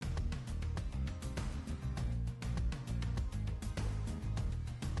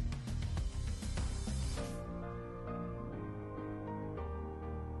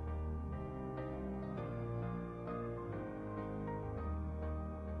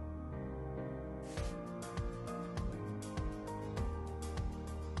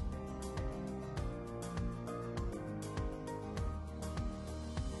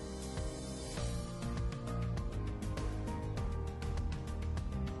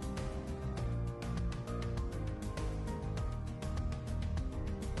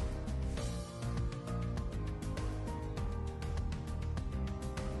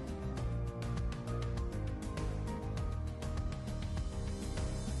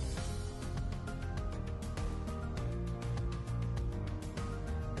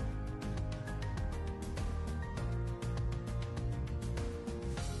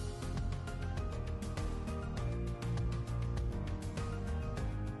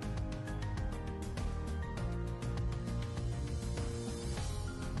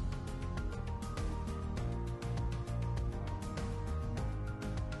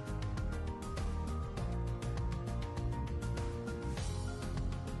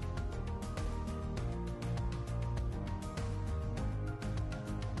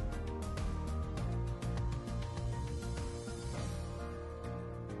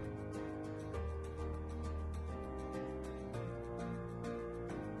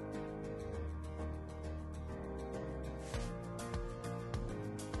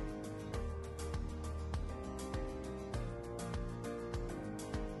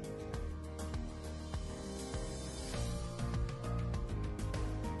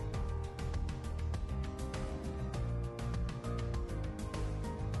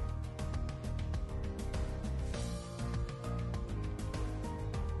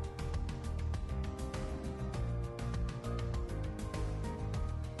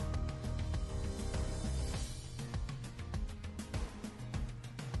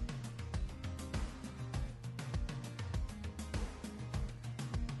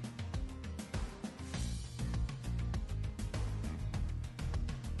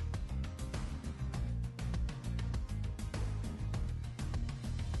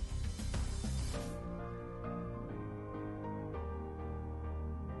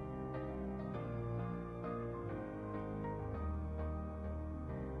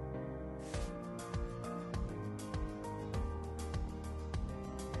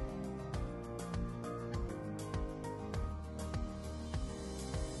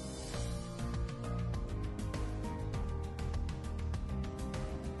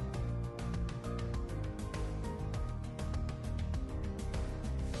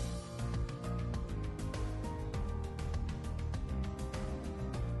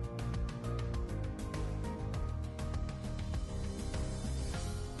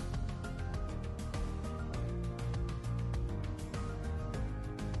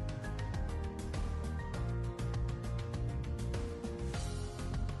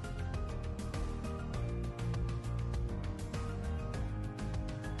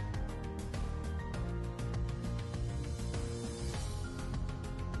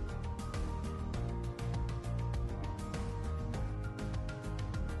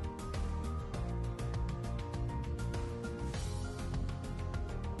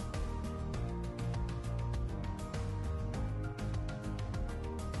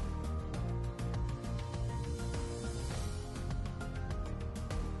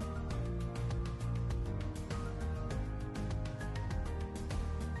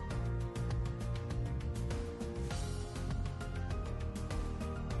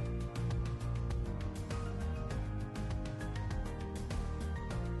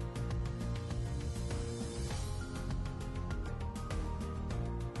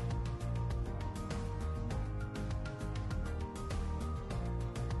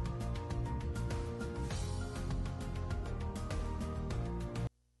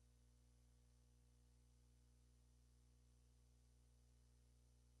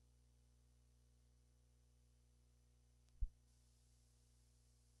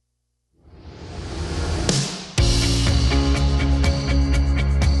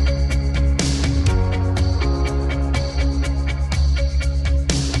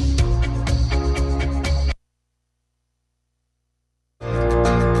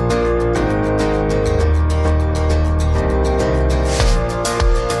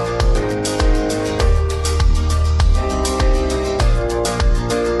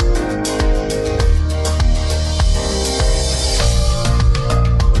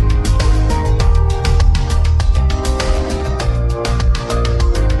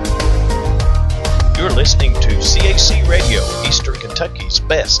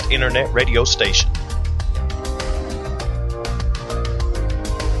Coast Internet radio station.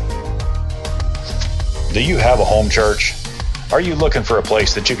 Do you have a home church? Are you looking for a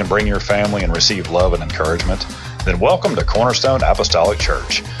place that you can bring your family and receive love and encouragement? Then welcome to Cornerstone Apostolic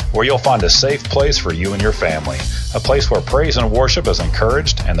Church, where you'll find a safe place for you and your family, a place where praise and worship is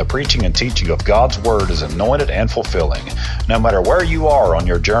encouraged and the preaching and teaching of God's Word is anointed and fulfilling. No matter where you are on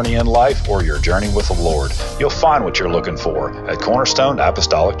your journey in life or your journey with the Lord, you'll find what you're looking for at Cornerstone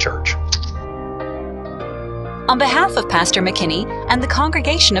Apostolic Church. On behalf of Pastor McKinney and the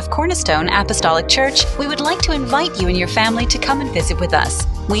congregation of Cornerstone Apostolic Church, we would like to invite you and your family to come and visit with us.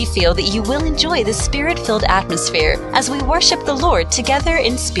 We feel that you will enjoy the Spirit-filled atmosphere as we worship the Lord together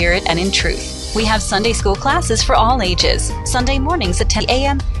in spirit and in truth. We have Sunday school classes for all ages, Sunday mornings at 10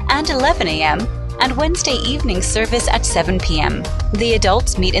 a.m. and 11 a.m., and Wednesday evening service at 7 p.m. The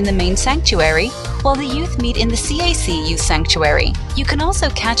adults meet in the main sanctuary, while the youth meet in the CAC Youth Sanctuary. You can also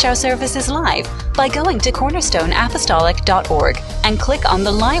catch our services live by going to cornerstoneapostolic.org and click on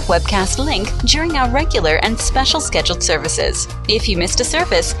the live webcast link during our regular and special scheduled services. If you missed a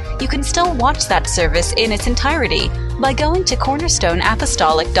service, you can still watch that service in its entirety by going to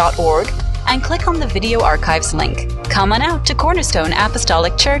cornerstoneapostolic.org and click on the video archives link. Come on out to Cornerstone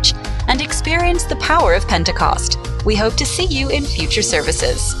Apostolic Church and experience the power of Pentecost. We hope to see you in future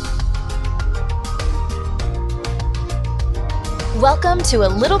services. Welcome to a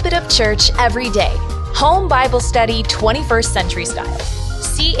little bit of church every day. Home Bible study 21st century style.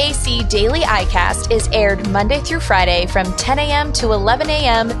 CAC Daily iCast is aired Monday through Friday from 10 a.m. to 11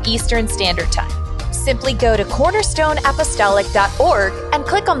 a.m. Eastern Standard Time. Simply go to cornerstoneapostolic.org and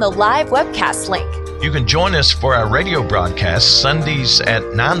click on the live webcast link. You can join us for our radio broadcast Sundays at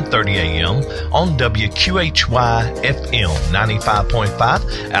 9:30 a.m. on WQHY FM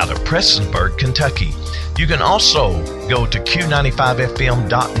 95.5 out of Prestonsburg, Kentucky. You can also go to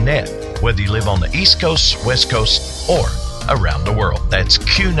Q95FM.net, whether you live on the East Coast, West Coast, or around the world. That's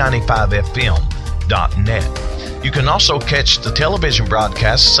Q95FM.net. You can also catch the television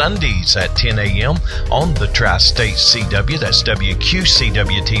broadcast Sundays at 10 a.m. on the Tri-State CW, that's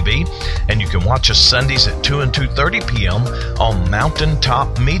WQCW-TV, and you can watch us Sundays at 2 and 2:30 p.m. on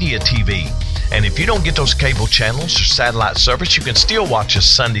Mountaintop Media TV. And if you don't get those cable channels or satellite service, you can still watch us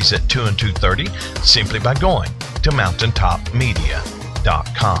Sundays at 2 and 2:30 simply by going to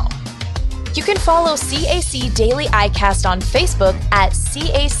mountaintopmedia.com. You can follow CAC Daily iCast on Facebook at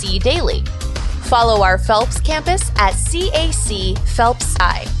CAC Daily. Follow our Phelps campus at CAC Phelps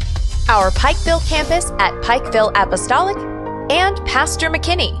I, our Pikeville campus at Pikeville Apostolic, and Pastor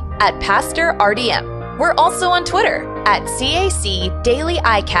McKinney at Pastor RDM. We're also on Twitter at CAC Daily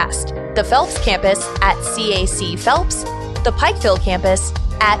iCast, the Phelps campus at CAC Phelps, the Pikeville campus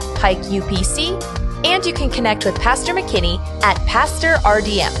at Pike UPC, and you can connect with Pastor McKinney at Pastor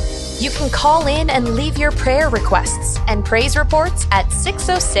RDM. You can call in and leave your prayer requests and praise reports at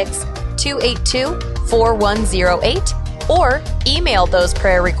 606-282-4108 or email those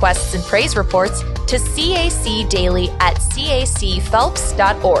prayer requests and praise reports to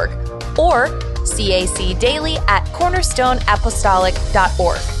cacdaily@cacphelps.org or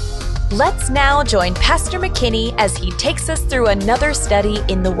cacdaily@cornerstoneapostolic.org. Let's now join Pastor McKinney as he takes us through another study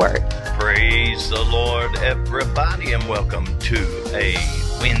in the Word. Praise the Lord, everybody, and welcome to a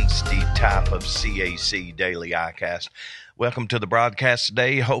Wednesday type of CAC Daily iCast. Welcome to the broadcast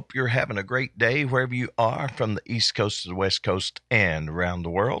today. Hope you're having a great day wherever you are from the East Coast to the West Coast and around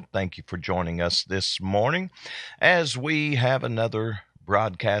the world. Thank you for joining us this morning. As we have another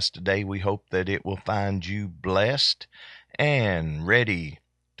broadcast today, we hope that it will find you blessed and ready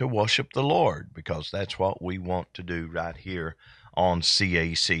to worship the Lord, because that's what we want to do right here on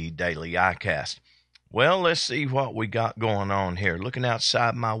CAC Daily iCast. Well, let's see what we got going on here. Looking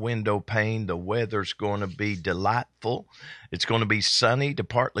outside my window pane, the weather's going to be delightful. It's going to be sunny to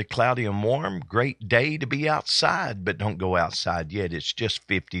partly cloudy and warm. Great day to be outside, but don't go outside yet. It's just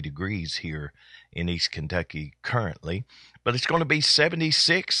 50 degrees here in East Kentucky currently. But it's going to be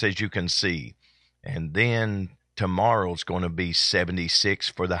 76, as you can see. And then tomorrow's going to be 76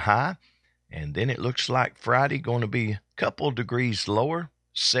 for the high. And then it looks like Friday going to be a couple degrees lower,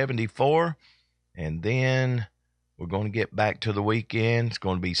 74. And then we're going to get back to the weekend. It's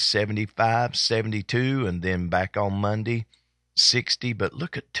going to be 75, 72, and then back on Monday, 60. But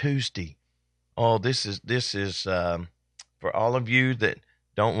look at Tuesday. Oh, this is for all of you that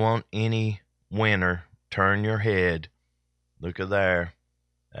don't want any winter. Turn your head. Look at there.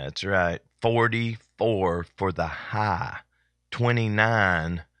 That's right. 44 for the high,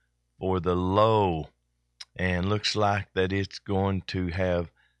 29 for the low, and looks like that it's going to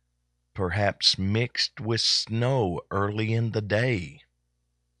have perhaps mixed with snow early in the day.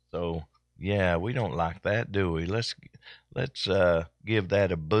 So, yeah, we don't like that, do we? Let's give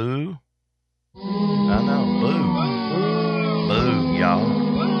that a boo. I know, boo. Boo,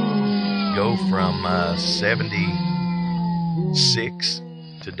 y'all. Go from 76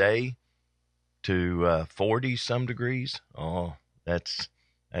 today to 40 some degrees. Oh, that's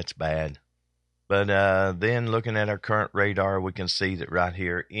bad. But then looking at our current radar, we can see that right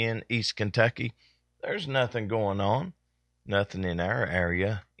here in East Kentucky, there's nothing going on. Nothing in our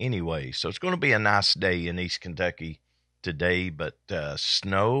area anyway. So it's going to be a nice day in East Kentucky today, but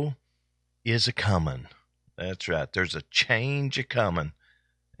snow is a-coming. That's right. There's a change a-coming.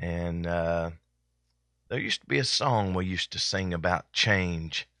 And there used to be a song we used to sing about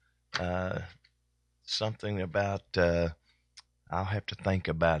change. Something about, I'll have to think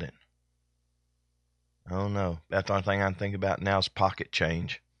about it. Oh, no. That's the only thing I can think about now is pocket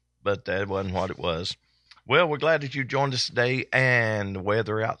change. But that wasn't what it was. Well, we're glad that you joined us today, and the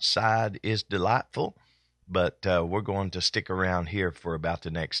weather outside is delightful. But we're going to stick around here for about the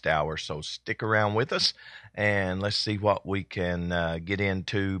next hour. So stick around with us, and let's see what we can get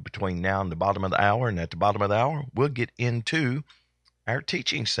into between now and the bottom of the hour. And at the bottom of the hour, we'll get into our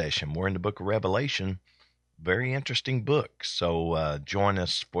teaching session. We're in the book of Revelation. Very interesting book. So join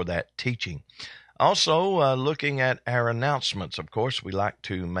us for that teaching. Also, looking at our announcements. Of course, we like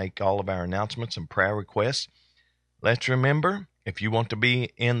to make all of our announcements and prayer requests. Let's remember, if you want to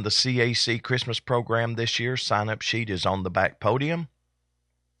be in the CAC Christmas program this year, sign-up sheet is on the back podium.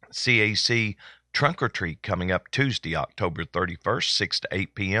 CAC Trunk or Treat coming up Tuesday, October 31st, 6 to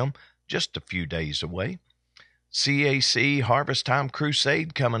 8 p.m., just a few days away. CAC Harvest Time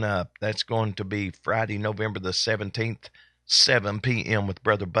Crusade coming up. That's going to be Friday, November the 17th, 7 p.m. with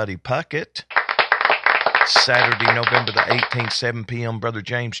Brother Buddy Puckett. Saturday, November the 18th, 7 p.m., Brother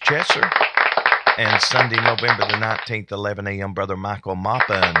James Chesser. And Sunday, November the 19th, 11 a.m., Brother Michael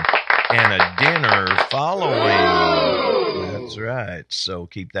Maupin. And a dinner following. That's right. So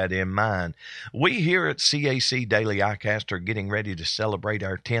keep that in mind. We here at CAC Daily iCast are getting ready to celebrate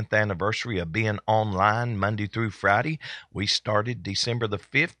our 10th anniversary of being online Monday through Friday. We started December the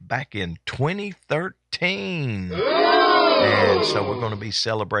 5th back in 2013. And so we're going to be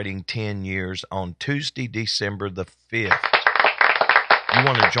celebrating 10 years on Tuesday, December the 5th. You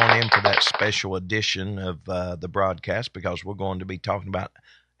want to join in for that special edition of the broadcast, because we're going to be talking about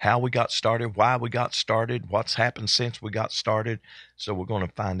how we got started, why we got started, what's happened since we got started. So we're going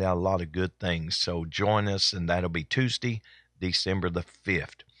to find out a lot of good things. So join us, and that'll be Tuesday, December the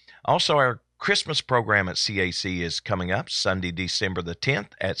 5th. Also, our Christmas program at CAC is coming up Sunday, December the 10th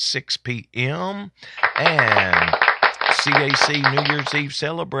at 6 p.m. And CAC New Year's Eve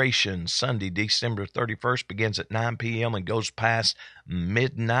celebration, Sunday, December 31st, begins at 9 p.m. and goes past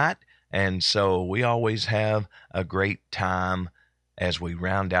midnight. And so we always have a great time as we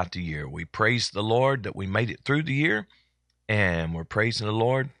round out the year. We praise the Lord that we made it through the year, and we're praising the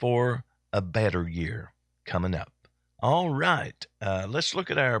Lord for a better year coming up. All right, let's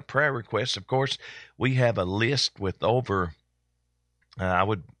look at our prayer requests. Of course, we have a list with over, I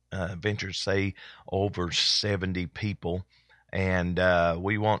would venture to say, over 70 people, and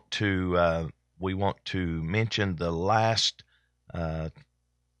we want to mention the last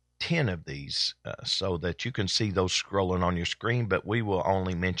 10 of these so that you can see those scrolling on your screen, but we will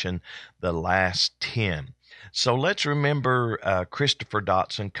only mention the last 10. So let's remember Christopher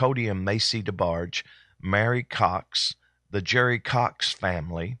Dotson, Cody and Macy DeBarge, Mary Cox, the Jerry Cox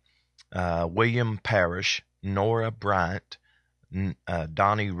family, William Parrish, Nora Bryant,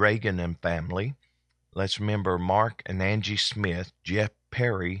 Donnie Reagan and family. Let's remember Mark and Angie Smith, Jeff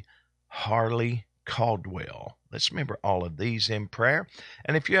Perry, Harley Caldwell. Let's remember all of these in prayer.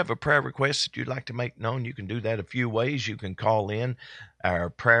 And if you have a prayer request that you'd like to make known, you can do that a few ways. You can call in our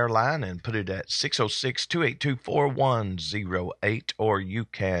prayer line and put it at 606-282-4108, or you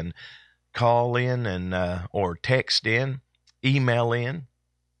can call in and or text in, email in.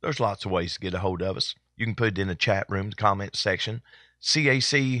 There's lots of ways to get a hold of us. You can put it in the chat room, the comment section,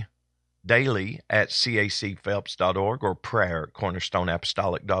 CAC Daily at cacphelps.org, or prayer at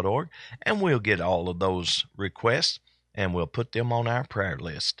cornerstoneapostolic.org, and we'll get all of those requests and we'll put them on our prayer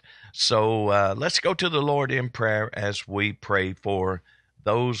list. So let's go to the Lord in prayer as we pray for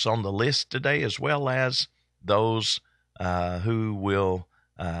those on the list today, as well as those who will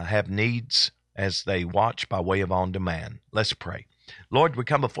have needs as they watch by way of on demand. Let's pray. Lord, we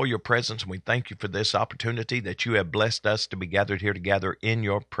come before your presence, and we thank you for this opportunity that you have blessed us to be gathered here together in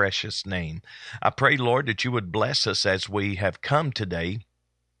your precious name. I pray, Lord, that you would bless us as we have come today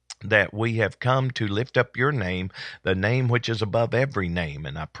that we have come to lift up your name, the name which is above every name.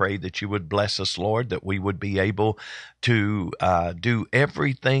 And I pray that you would bless us, Lord, that we would be able to do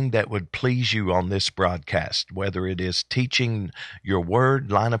everything that would please you on this broadcast, whether it is teaching your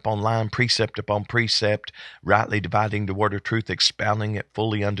word, line upon line, precept upon precept, rightly dividing the word of truth, expounding it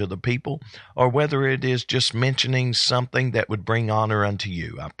fully unto the people, or whether it is just mentioning something that would bring honor unto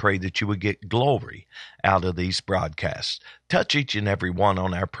you. I pray that you would get glory out of these broadcasts. Touch each and every one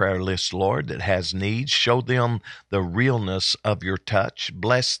on our prayer list, Lord, that has needs. Show them the realness of your touch.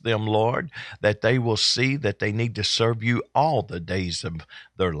 Bless them, Lord, that they will see that they need to serve you all the days of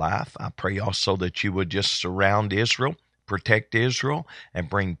their life. I pray also that you would just surround Israel, protect Israel, and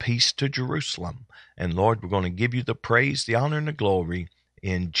bring peace to Jerusalem. And Lord, we're going to give you the praise, the honor, and the glory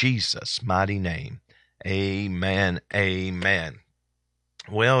in Jesus' mighty name. Amen. Amen.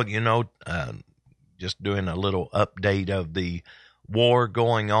 Well, just doing a little update of the war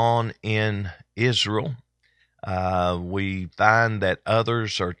going on in Israel. We find that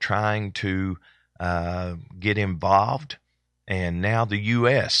others are trying to get involved, and now the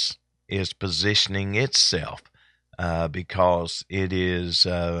U.S. is positioning itself because it is,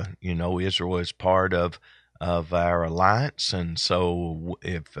 Israel is part of our alliance, and so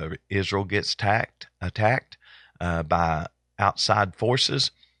if Israel gets attacked by outside forces,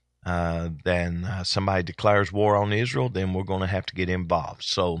 then somebody declares war on Israel, then we're going to have to get involved.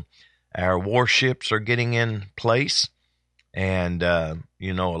 So our warships are getting in place, and, a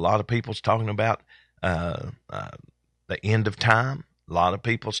lot of people's talking about the end of time. A lot of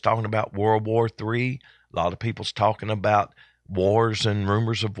people's talking about World War III. A lot of people's talking about wars and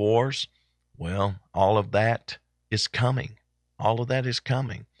rumors of wars. Well, all of that is coming. All of that is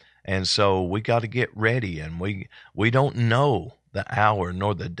coming. And so we got to get ready, and we don't know the hour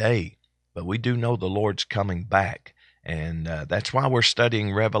nor the day, but we do know the Lord's coming back. And that's why we're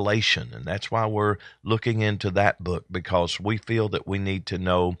studying Revelation, and that's why we're looking into that book, because we feel that we need to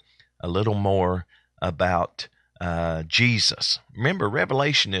know a little more about Jesus. Remember,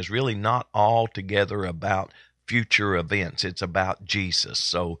 Revelation is really not altogether about future events. It's about Jesus.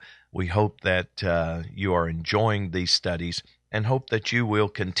 So we hope that you are enjoying these studies, and hope that you will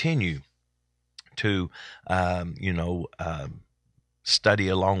continue to, study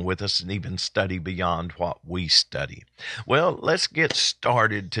along with us, and even study beyond what we study. Well, let's get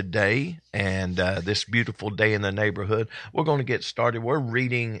started today, and this beautiful day in the neighborhood, we're going to get started. We're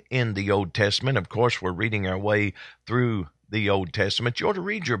reading in the Old Testament. Of course, we're reading our way through the Old Testament. You ought to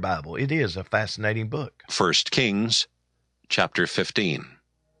read your Bible. It is a fascinating book. 1 Kings, chapter 15.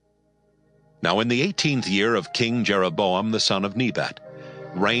 Now in the 18th year of King Jeroboam the son of Nebat,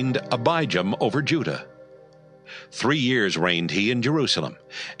 reigned Abijam over Judah. 3 years reigned he in Jerusalem,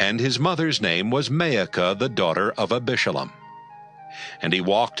 and his mother's name was Maacah the daughter of Abishalom. And he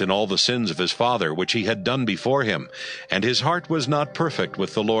walked in all the sins of his father, which he had done before him, and his heart was not perfect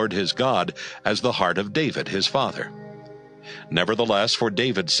with the Lord his God, as the heart of David his father. Nevertheless, for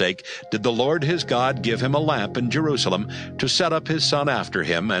David's sake did the Lord his God give him a lamp in Jerusalem, to set up his son after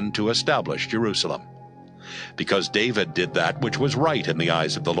him, and to establish Jerusalem. Because David did that which was right in the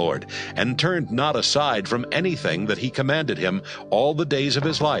eyes of the Lord, and turned not aside from anything that he commanded him all the days of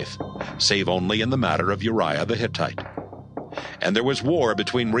his life, save only in the matter of Uriah the Hittite. And there was war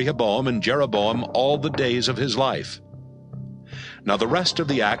between Rehoboam and Jeroboam all the days of his life. Now the rest of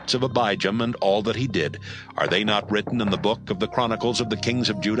the acts of Abijam and all that he did, are they not written in the book of the Chronicles of the kings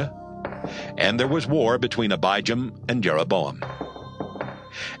of Judah? And there was war between Abijam and Jeroboam.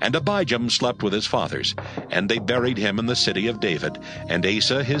 And Abijam slept with his fathers, and they buried him in the city of David, and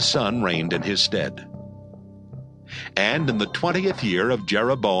Asa his son reigned in his stead. And in the 20th year of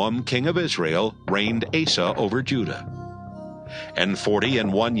Jeroboam king of Israel reigned Asa over Judah. And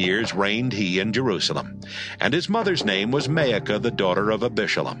 41 years reigned he in Jerusalem, and his mother's name was Maacah the daughter of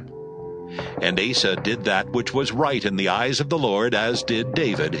Abishalom. And Asa did that which was right in the eyes of the Lord, as did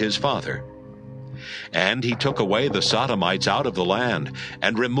David his father. And he took away the Sodomites out of the land,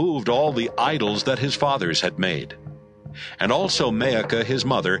 and removed all the idols that his fathers had made. And also Maacah his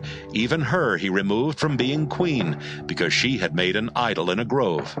mother, even her he removed from being queen, because she had made an idol in a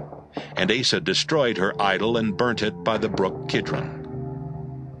grove. And Asa destroyed her idol, and burnt it by the brook Kidron.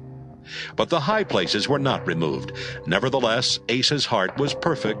 But the high places were not removed. Nevertheless, Asa's heart was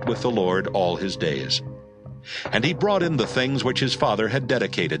perfect with the Lord all his days. And he brought in the things which his father had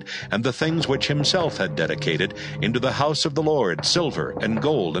dedicated, and the things which himself had dedicated, into the house of the Lord, silver and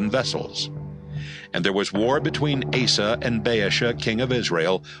gold and vessels. And there was war between Asa and Baasha king of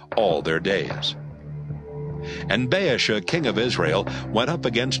Israel all their days. And Baasha, king of Israel, went up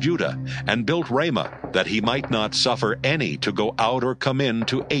against Judah, and built Ramah, that he might not suffer any to go out or come in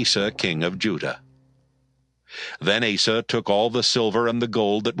to Asa, king of Judah. Then Asa took all the silver and the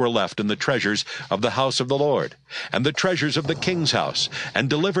gold that were left in the treasures of the house of the Lord, and the treasures of the king's house, and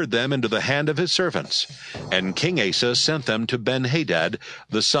delivered them into the hand of his servants. And King Asa sent them to Benhadad,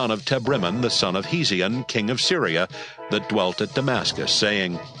 the son of Tebrimmon, the son of Hezion, king of Syria, that dwelt at Damascus,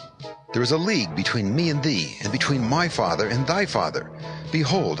 saying, There is a league between me and thee, and between my father and thy father.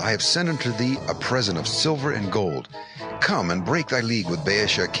 Behold, I have sent unto thee a present of silver and gold. Come and break thy league with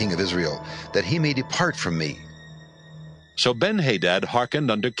Baasha king of Israel, that he may depart from me. So Benhadad hearkened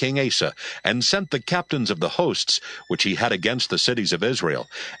unto King Asa, and sent the captains of the hosts which he had against the cities of Israel,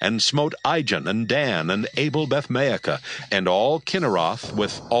 and smote Ijon, and Dan, and Abel Bethmaachah, and all Kinneroth,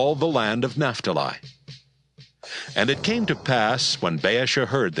 with all the land of Naphtali. And it came to pass, when Baasha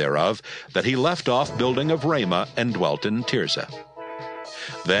heard thereof, that he left off building of Ramah, and dwelt in Tirzah.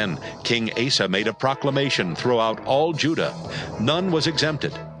 Then King Asa made a proclamation throughout all Judah. None was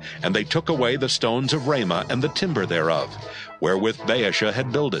exempted. And they took away the stones of Ramah and the timber thereof, wherewith Baasha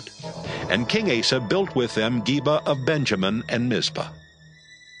had builded. And King Asa built with them Geba of Benjamin and Mizpah.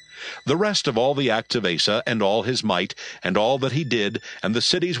 The rest of all the acts of Asa, and all his might, and all that he did, and the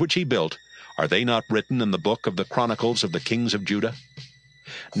cities which he built, are they not written in the book of the Chronicles of the kings of Judah?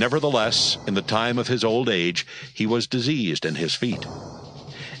 Nevertheless, in the time of his old age, he was diseased in his feet.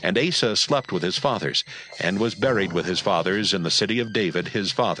 And Asa slept with his fathers, and was buried with his fathers in the city of David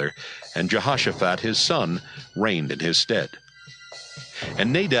his father, and Jehoshaphat his son reigned in his stead.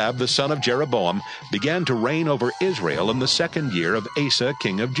 And Nadab the son of Jeroboam began to reign over Israel in the 2nd year of Asa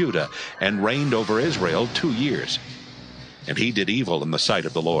king of Judah, and reigned over Israel 2 years. And he did evil in the sight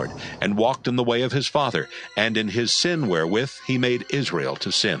of the Lord, and walked in the way of his father, and in his sin wherewith he made Israel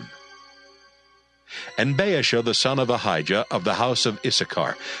to sin. And Baasha the son of Ahijah of the house of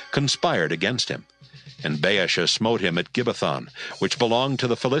Issachar conspired against him. And Baasha smote him at Gibbethon, which belonged to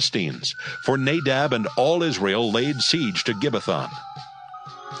the Philistines, for Nadab and all Israel laid siege to Gibbethon.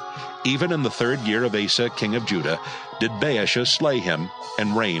 Even in the 3rd year of Asa king of Judah did Baasha slay him,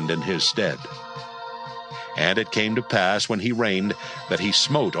 and reigned in his stead. And it came to pass, when he reigned, that he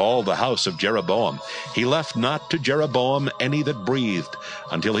smote all the house of Jeroboam. He left not to Jeroboam any that breathed,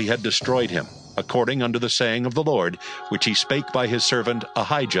 until he had destroyed him, according unto the saying of the Lord, which he spake by his servant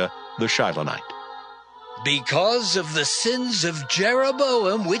Ahijah the Shilonite. Because of the sins of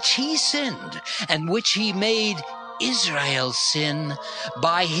Jeroboam which he sinned, and which he made Israel sin,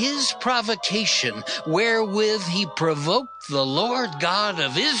 by his provocation wherewith he provoked the Lord God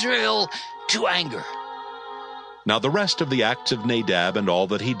of Israel to anger. Now the rest of the acts of Nadab and all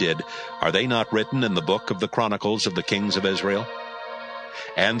that he did, are they not written in the book of the Chronicles of the kings of Israel?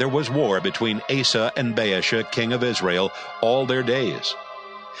 And there was war between Asa and Baasha king of Israel all their days.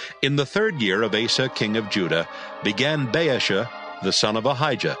 In the 3rd year of Asa king of Judah began Baasha the son of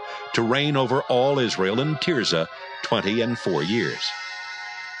Ahijah to reign over all Israel in Tirzah 24 years.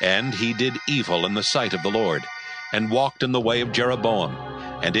 And he did evil in the sight of the Lord, and walked in the way of Jeroboam,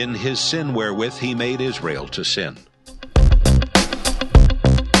 and in his sin wherewith he made Israel to sin.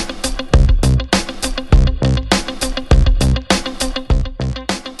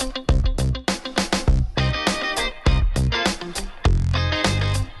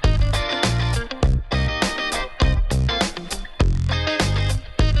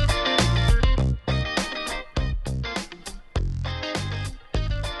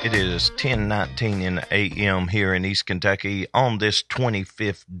 It is 10:19 in the a.m. here in East Kentucky on this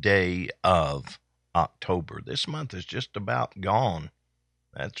 25th day of October. This month is just about gone.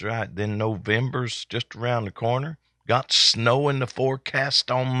 That's right. Then November's just around the corner. Got snow in the forecast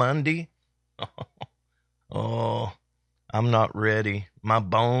on Monday. Oh, I'm not ready. My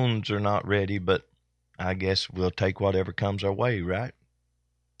bones are not ready, but I guess we'll take whatever comes our way, right?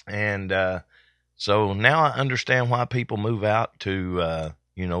 And so now I understand why people move out to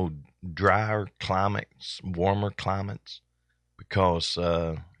drier climates, warmer climates, because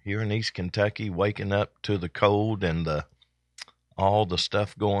here in East Kentucky, waking up to the cold and all the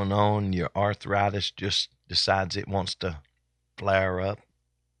stuff going on, your arthritis just decides it wants to flare up.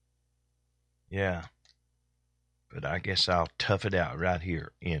 Yeah, but I guess I'll tough it out right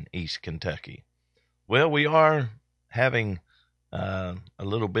here in East Kentucky. Well, we are having a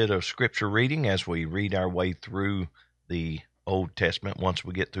little bit of scripture reading as we read our way through the Old Testament. Once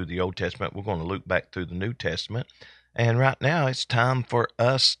we get through the Old Testament, we're going to look back through the New Testament. And right now, it's time for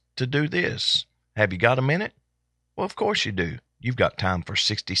us to do this. Have you got a minute? Well, of course you do. You've got time for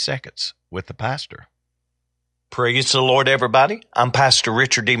 60 seconds with the pastor. Praise the Lord, everybody. I'm Pastor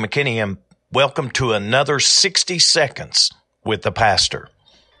Richard D. McKinney, and Welcome to another 60 Seconds with the Pastor.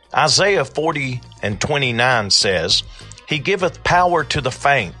 Isaiah 40:29 says, He giveth power to the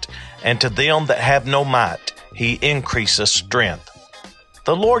faint, and to them that have no might, He increaseth strength.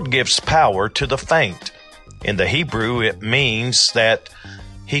 The Lord gives power to the faint. In the Hebrew, it means that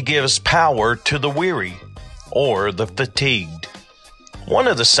He gives power to the weary or the fatigued. One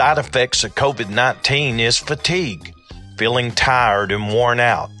of the side effects of COVID-19 is fatigue, feeling tired and worn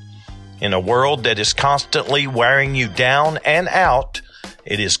out. In a world that is constantly wearing you down and out,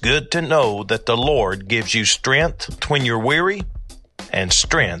 it is good to know that the Lord gives you strength when you're weary and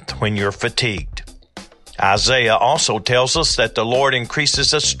strength when you're fatigued. Isaiah also tells us that the Lord increases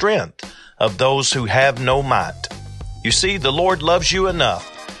the strength of those who have no might. You see, the Lord loves you enough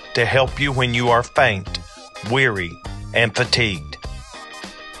to help you when you are faint, weary, and fatigued.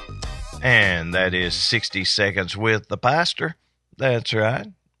 And that is 60 Seconds with the Pastor. That's right.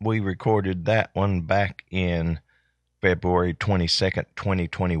 We recorded that one back in February 22nd,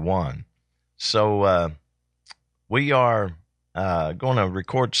 2021. So we are going to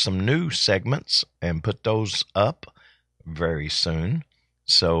record some new segments and put those up very soon.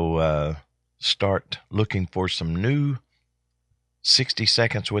 So start looking for some new 60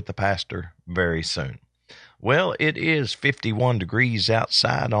 Seconds with the Pastor very soon. Well, it is 51 degrees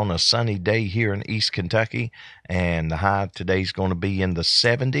outside on a sunny day here in East Kentucky, and the high today is going to be in the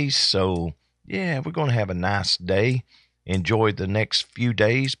 70s. So, yeah, we're going to have a nice day. Enjoy the next few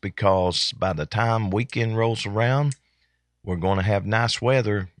days, because by the time weekend rolls around, we're going to have nice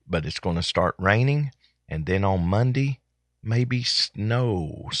weather, but it's going to start raining, and then on Monday, maybe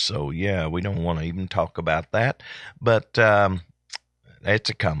snow. So, yeah, we don't want to even talk about that, but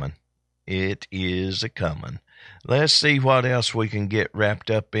it's a-coming. It is a-coming. Let's see what else we can get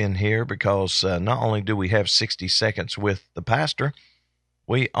wrapped up in here, because not only do we have 60 Seconds with the Pastor,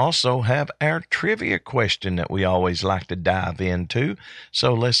 we also have our trivia question that we always like to dive into.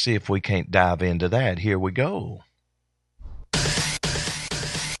 So let's see if we can't dive into that. Here we go.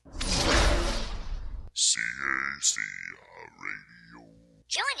 CAC Radio.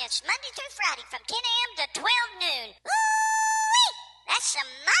 Join us Monday through Friday from 10 a.m. to 12 noon. Woo-wee! That's some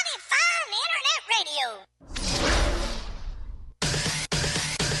mighty fine internet radio.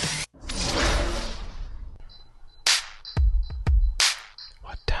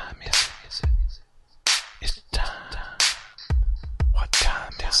 What time is it? It's time. What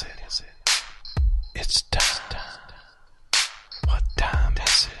time is it? It's time. What time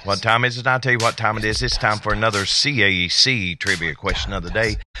is it? What time is it? I'll tell you what time it is. It's time for another CAC Trivia Question of the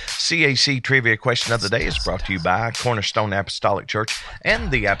Day. CAC Trivia Question of the Day is brought to you by Cornerstone Apostolic Church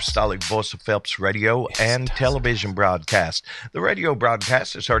and the Apostolic Voice of Phelps radio and television broadcast. The radio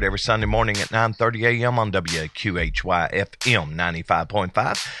broadcast is heard every Sunday morning at 9:30 a.m. on WQHY-FM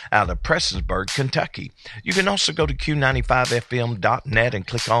 95.5 out of Prestonsburg, Kentucky. You can also go to Q95FM.net and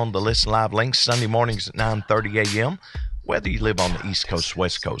click on the Listen Live link Sunday mornings at 9:30 a.m., whether you live on the East Coast,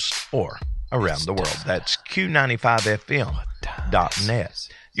 West Coast, or around the world. That's Q95FM.net.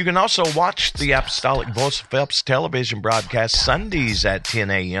 You can also watch the Apostolic Voice of Phelps television broadcast Sundays at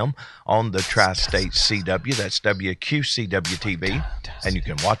 10 a.m. on the Tri-State CW. That's WQCW-TV. And you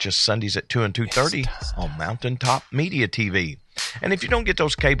can watch us Sundays at 2 and 2:30 on Mountaintop Media TV. And if you don't get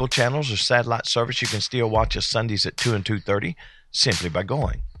those cable channels or satellite service, you can still watch us Sundays at 2 and 2:30 simply by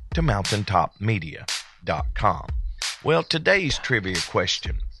going to mountaintopmedia.com. Well, today's trivia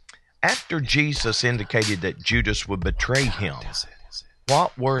question. After Jesus indicated that Judas would betray him,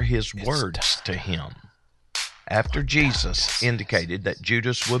 what were his words to him? After Jesus indicated that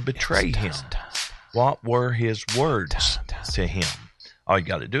Judas would betray him, what were his words to him? All you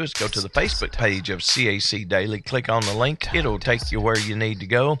got to do is go to the Facebook page of CAC Daily, click on the link. It'll take you where you need to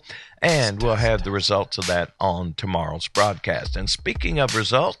go, and we'll have the results of that on tomorrow's broadcast. And speaking of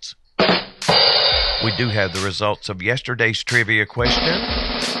results, we do have the results of yesterday's trivia question.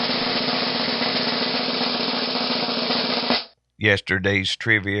 Yesterday's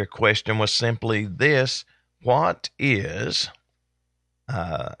trivia question was simply this: what is,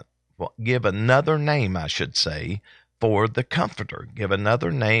 give another name, I should say, for the Comforter. Give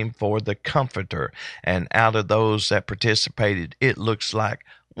another name for the Comforter. And out of those that participated, it looks like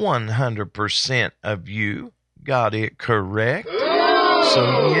 100% of you got it correct.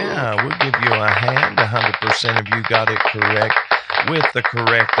 So, yeah, we'll give you a hand. 100% of you got it correct with the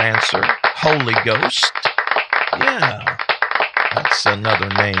correct answer. Holy Ghost. Yeah, that's another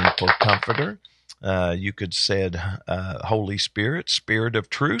name for Comforter. You could said Holy Spirit, Spirit of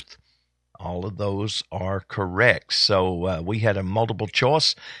Truth. All of those are correct. So we had a multiple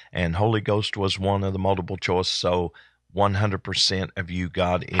choice, and Holy Ghost was one of the multiple choice. So 100% of you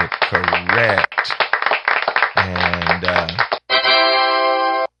got it correct. And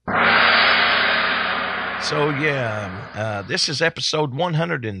this is episode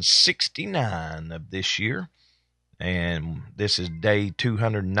 169 of this year. And this is day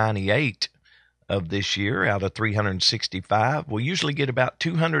 298 of this year out of 365. We usually get about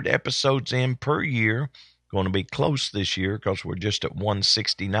 200 episodes in per year. Going to be close this year because we're just at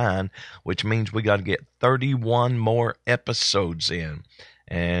 169, which means we got to get 31 more episodes in.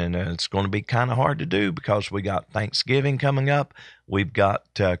 And it's going to be kind of hard to do because we got Thanksgiving coming up. We've got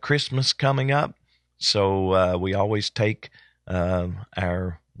Christmas coming up. So we always take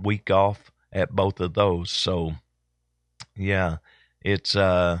our week off at both of those. So, yeah, it's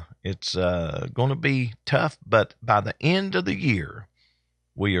going to be tough. But by the end of the year,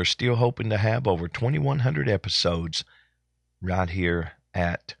 we are still hoping to have over 2,100 episodes right here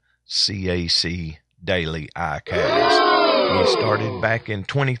at CAC Daily iCast. We started back in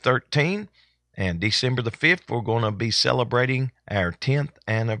 2013, and December the 5th, we're going to be celebrating our 10th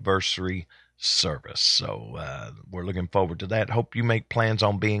anniversary service. So we're looking forward to that. Hope you make plans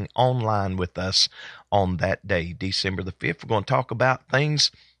on being online with us on that day, December the 5th. We're going to talk about things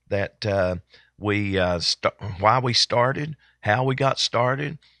that why we started, how we got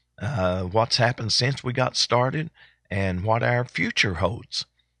started, what's happened since we got started, and what our future holds.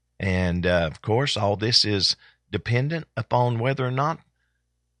 And, of course, all this is dependent upon whether or not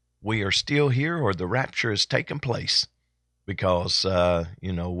we are still here or the rapture has taken place. Because,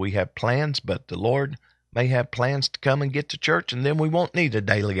 we have plans, but the Lord may have plans to come and get to church, and then we won't need a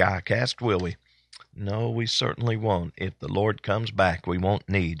daily iCast, will we? No, we certainly won't. If the Lord comes back, we won't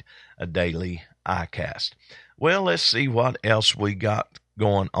need a daily iCast. Well, let's see what else we got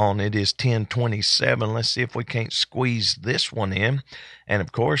going on. It is 10:27. Let's see if we can't squeeze this one in. And,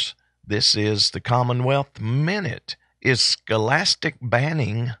 of course, this is the Commonwealth Minute. Is Scholastic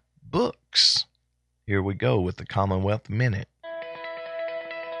banning books? Here we go with the Commonwealth Minute.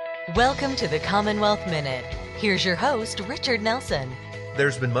 Welcome to the Commonwealth Minute. Here's your host, Richard Nelson.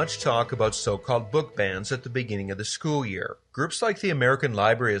 There's been much talk about so-called book bans at the beginning of the school year. Groups like the American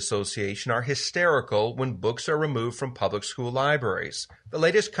Library Association are hysterical when books are removed from public school libraries. The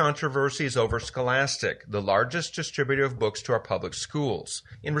latest controversy is over Scholastic, the largest distributor of books to our public schools.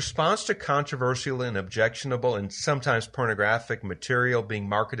 In response to controversial and objectionable and sometimes pornographic material being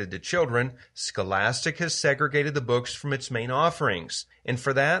marketed to children, Scholastic has segregated the books from its main offerings. And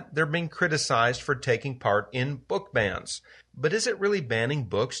for that, they're being criticized for taking part in book bans. But is it really banning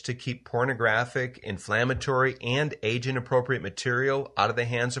books to keep pornographic, inflammatory, and age-inappropriate material out of the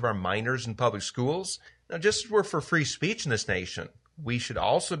hands of our minors in public schools? Now, just as we're for free speech in this nation, we should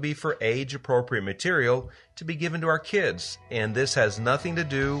also be for age-appropriate material to be given to our kids. And this has nothing to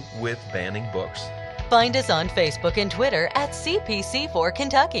do with banning books. Find us on Facebook and Twitter at CPC4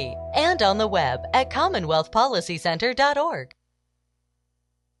 Kentucky and on the web at CommonwealthPolicyCenter.org.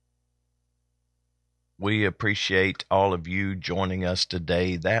 We appreciate all of you joining us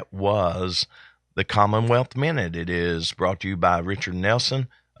today. That was the Commonwealth Minute. It is brought to you by Richard Nelson.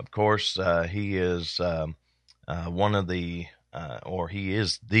 Of course, he is he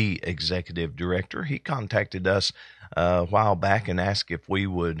is the executive director. He contacted us a while back and asked if we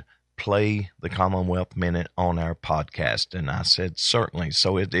would play the Commonwealth Minute on our podcast. And I said, certainly.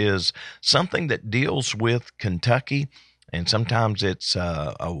 So it is something that deals with Kentucky. And sometimes it's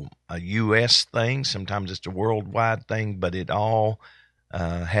a U.S. thing, sometimes it's a worldwide thing, but it all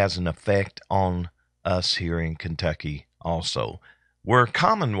has an effect on us here in Kentucky also. We're a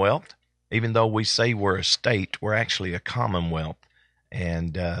Commonwealth, even though we say we're a state, we're actually a Commonwealth.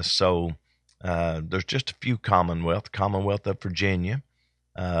 And so there's just a few Commonwealth of Virginia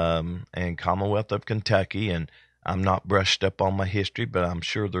and Commonwealth of Kentucky. And I'm not brushed up on my history, but I'm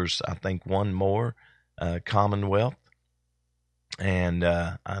sure there's, I think, one more Commonwealth. And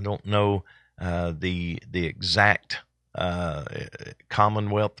I don't know the exact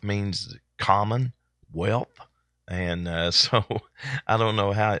Commonwealth means common wealth. And so I don't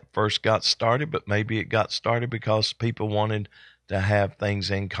know how it first got started, but maybe it got started because people wanted to have things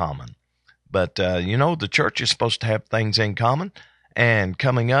in common. But, the church is supposed to have things in common. And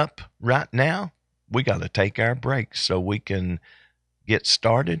coming up right now, we got to take our break so we can get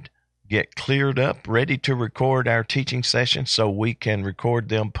started, get cleared up, ready to record our teaching sessions so we can record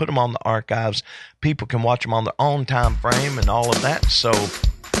them, put them on the archives. People can watch them on their own time frame and all of that. So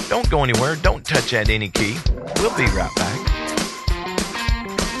don't go anywhere. Don't touch that any key. We'll be right back.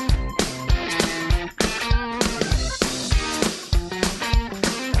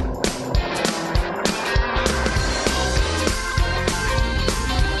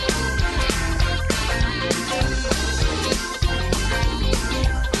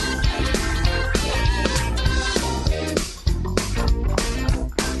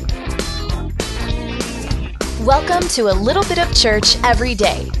 Welcome to a little bit of church every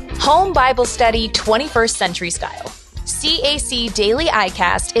day. Home Bible study 21st century style. CAC Daily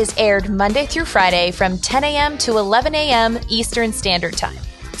iCast is aired Monday through Friday from 10 a.m. to 11 a.m. Eastern Standard Time.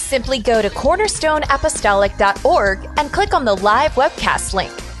 Simply go to cornerstoneapostolic.org and click on the live webcast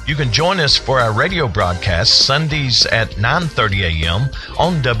link. You can join us for our radio broadcast Sundays at 9:30 a.m.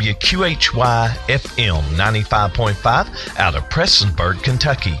 on WQHY-FM 95.5 out of Prestonsburg,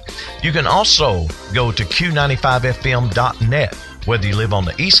 Kentucky. You can also go to Q95FM.net, whether you live on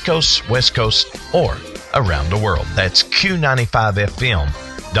the East Coast, West Coast, or around the world. That's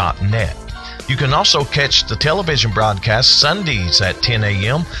Q95FM.net. You can also catch the television broadcast Sundays at 10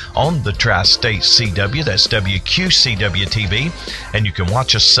 a.m. on the Tri-State CW, that's WQCW-TV, and you can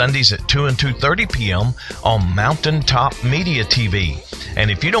watch us Sundays at 2 and 2:30 p.m. on Mountaintop Media TV.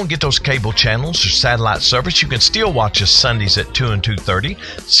 And if you don't get those cable channels or satellite service, you can still watch us Sundays at 2 and 2:30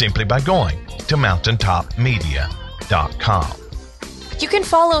 simply by going to mountaintopmedia.com. You can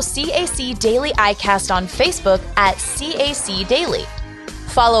follow CAC Daily iCast on Facebook at CAC Daily.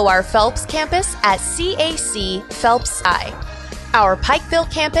 Follow our Phelps campus at CAC Phelps I, our Pikeville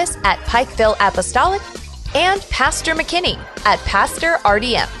campus at Pikeville Apostolic, and Pastor McKinney at Pastor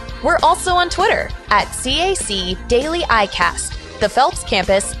RDM. We're also on Twitter at CAC Daily iCast, the Phelps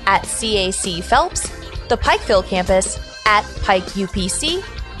campus at CAC Phelps, the Pikeville campus at Pike UPC,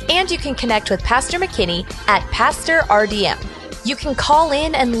 and you can connect with Pastor McKinney at Pastor RDM. You can call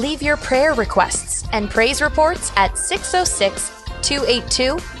in and leave your prayer requests and praise reports at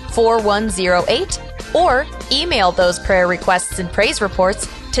 606-282-4108 or email those prayer requests and praise reports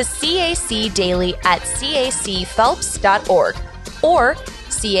to cacdaily@cacphelps.org or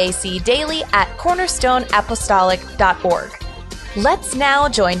cacdaily@cornerstoneapostolic.org. Let's now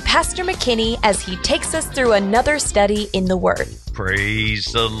join Pastor McKinney as he takes us through another study in the Word.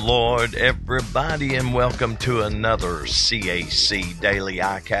 Praise the Lord, everybody, and welcome to another CAC Daily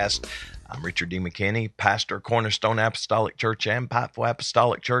iCast. I'm Richard D. McKinney, pastor of Cornerstone Apostolic Church and Pikeville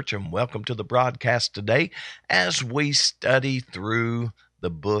Apostolic Church, and welcome to the broadcast today as we study through the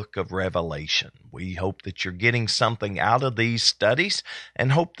book of Revelation. We hope that you're getting something out of these studies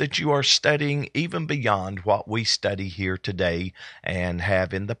and hope that you are studying even beyond what we study here today and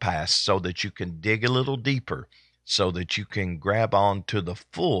have in the past so that you can dig a little deeper, so that you can grab on to the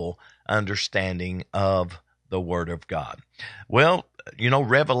full understanding of the Word of God. Well, you know,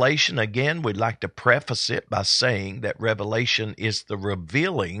 Revelation, again, we'd like to preface it by saying that Revelation is the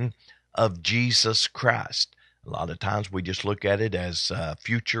revealing of Jesus Christ. A lot of times we just look at it as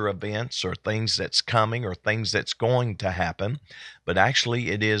future events or things that's coming or things that's going to happen, but actually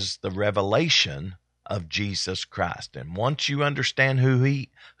it is the revelation of Jesus Christ. And once you understand who he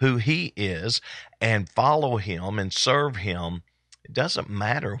is and follow him and serve him, it doesn't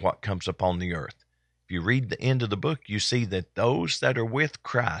matter what comes upon the earth. If you read the end of the book, you see that those that are with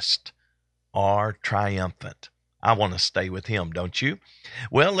Christ are triumphant. I want to stay with him, don't you?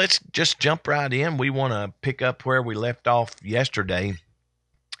 Well, let's just jump right in. We want to pick up where we left off yesterday,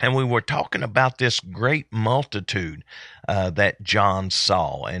 and we were talking about this great multitude that John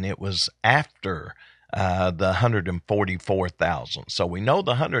saw, and it was after the 144,000. So we know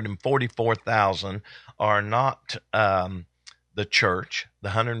the 144,000 are not the church. The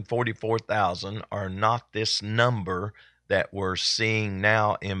 144,000 are not this number that we're seeing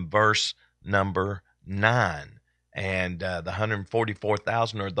now in verse number 9. And the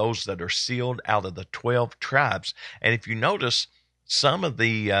 144,000 are those that are sealed out of the 12 tribes. And if you notice, some of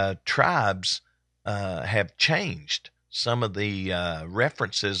the tribes have changed. Some of the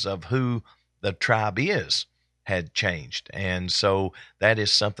references of who the tribe is had changed. And so that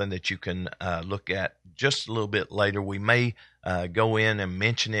is something that you can look at just a little bit later. We may go in and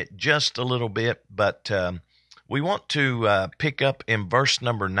mention it just a little bit, but we want to pick up in verse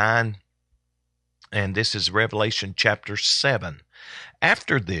number 9. And this is Revelation chapter 7.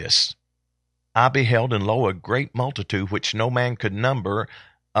 After this, I beheld, and lo, a great multitude, which no man could number,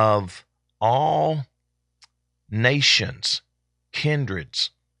 of all nations, kindreds,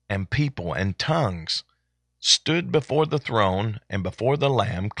 and people, and tongues, stood before the throne and before the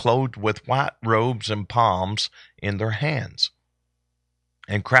Lamb, clothed with white robes and palms in their hands,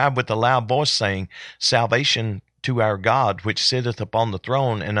 and cried with a loud voice, saying, Salvation to our God, which sitteth upon the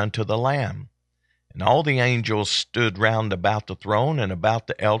throne, and unto the Lamb. And all the angels stood round about the throne and about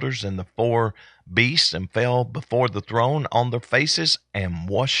the elders and the 4 beasts, and fell before the throne on their faces and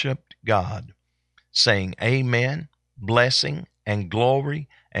worshipped God, saying, Amen, blessing and glory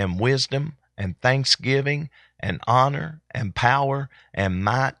and wisdom and thanksgiving and honor and power and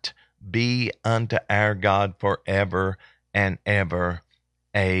might be unto our God forever and ever.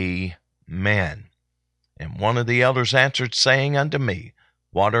 Amen. And one of the elders answered, saying unto me,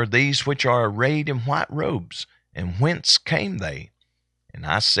 What are these which are arrayed in white robes, and whence came they? And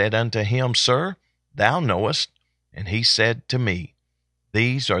I said unto him, Sir, thou knowest. And he said to me,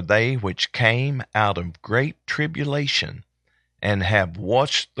 These are they which came out of great tribulation, and have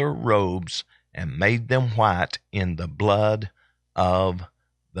washed their robes, and made them white in the blood of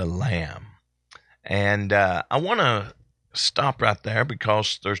the Lamb. And I want to stop right there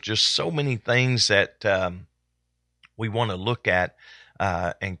because there's just so many things that we want to look at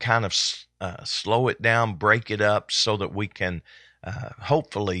and kind of slow it down, break it up so that we can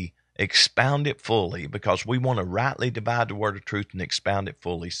hopefully expound it fully, because we want to rightly divide the word of truth and expound it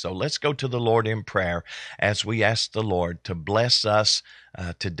fully. So let's go to the Lord in prayer as we ask the Lord to bless us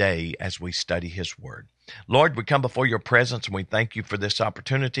today as we study his word. Lord, we come before your presence and we thank you for this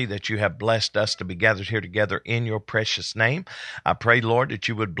opportunity that you have blessed us to be gathered here together in your precious name. I pray, Lord, that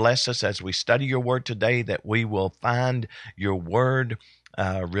you would bless us as we study your word today, that we will find your word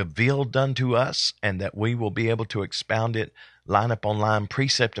revealed unto us, and that we will be able to expound it line upon line,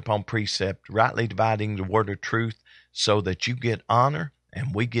 precept upon precept, rightly dividing the word of truth so that you get honor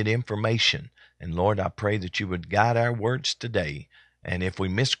and we get information. And Lord, I pray that you would guide our words today. And if we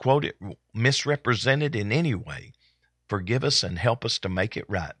misquote it, misrepresent it in any way, forgive us and help us to make it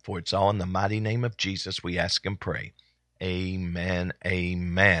right. For it's all in the mighty name of Jesus we ask and pray. Amen,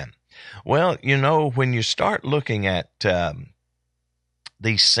 amen. Well, you know, when you start looking at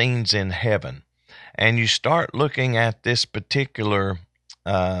these scenes in heaven, and you start looking at this particular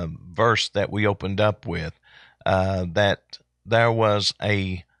verse that we opened up with, that there was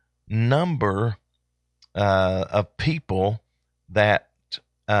a number of people that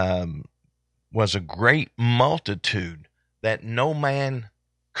was a great multitude that no man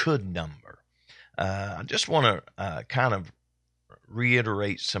could number. I just want to kind of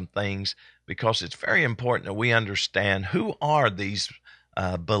reiterate some things, because it's very important that we understand who are these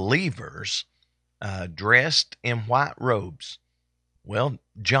believers dressed in white robes. Well,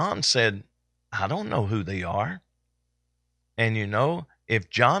 John said, I don't know who they are. And you know, if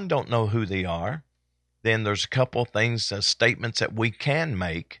John don't know who they are, then there's a couple of things, statements that we can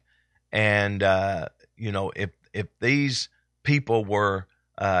make. And, you know, if these people were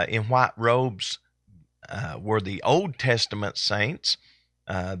in white robes, were the Old Testament saints,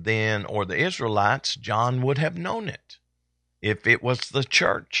 then, or the Israelites, John would have known it. If it was the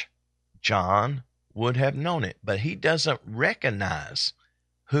church, John would have known it. But he doesn't recognize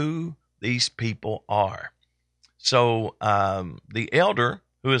who these people are. So the elder,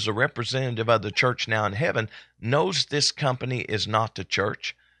 who is a representative of the church now in heaven, knows this company is not the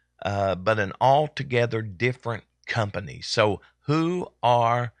church, but an altogether different company. So who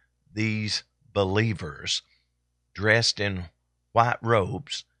are these believers dressed in white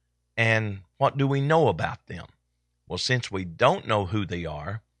robes, and what do we know about them? Well, since we don't know who they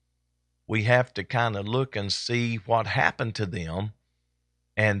are, we have to kind of look and see what happened to them,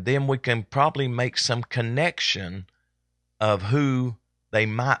 and then we can probably make some connection of who they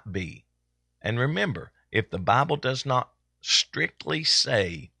might be. And remember, if the Bible does not strictly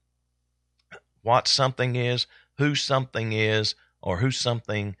say what something is, who something is, or who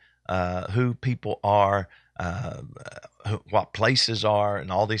something, who people are, what places are,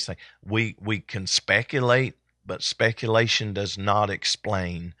 and all these things, we can speculate, but speculation does not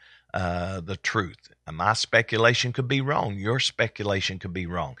explain the truth. And my speculation could be wrong. Your speculation could be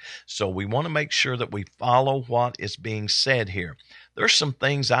wrong. So we want to make sure that we follow what is being said here. There's some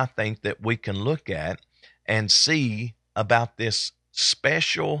things I think that we can look at and see about this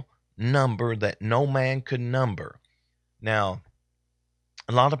special number that no man could number. Now,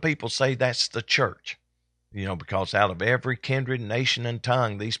 a lot of people say that's the church, you know, because out of every kindred, nation, and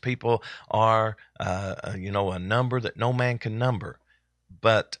tongue, these people are, you know, a number that no man can number.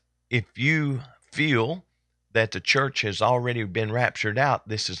 But if you feel that the church has already been raptured out,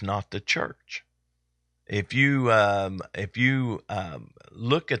 this is not the church. If you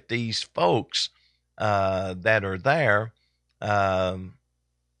look at these folks that are there,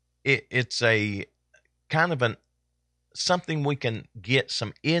 it's a kind of something we can get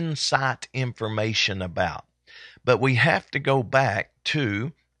some insight information about. But we have to go back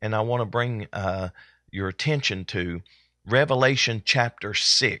to, and I want to bring your attention to, Revelation chapter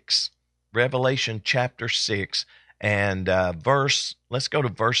 6. Revelation chapter 6 and let's go to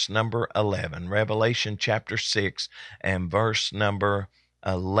verse number 11. Revelation chapter 6 and verse number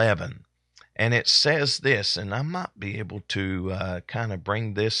 11. And it says this, and I might be able to kind of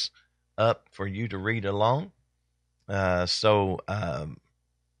bring this up for you to read along. Verse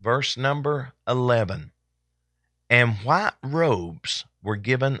number 11. And white robes were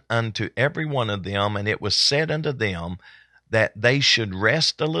given unto every one of them, and it was said unto them that they should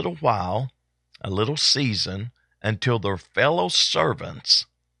rest a little while, a little season, until their fellow servants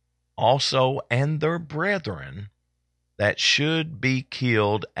also and their brethren that should be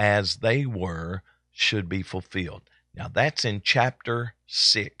killed as they were should be fulfilled. Now that's in chapter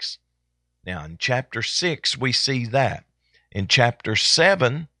 6. Now in chapter 6 we see that. In chapter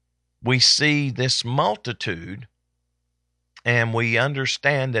 7 we see this multitude, and we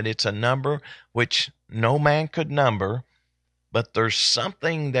understand that it's a number which no man could number. But there's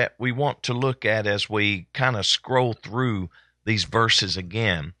something that we want to look at as we kind of scroll through these verses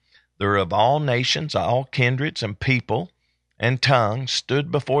again. They're of all nations, all kindreds and people and tongues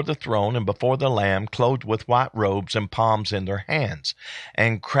stood before the throne and before the Lamb, clothed with white robes and palms in their hands,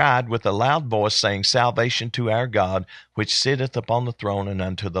 and cried with a loud voice, saying, Salvation to our God, which sitteth upon the throne, and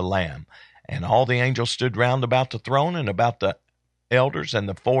unto the Lamb. And all the angels stood round about the throne and about the elders and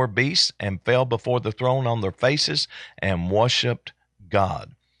the four beasts, and fell before the throne on their faces and worshipped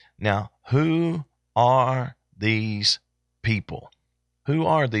God. Now, who are these people? Who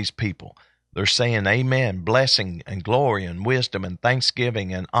are these people? They're saying, Amen, blessing and glory and wisdom and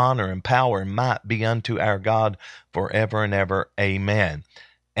thanksgiving and honor and power and might be unto our God forever and ever. Amen.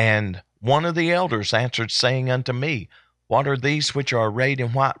 And one of the elders answered, saying unto me, What are these which are arrayed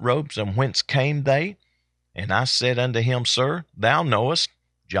in white robes, and whence came they? And I said unto him, Sir, thou knowest.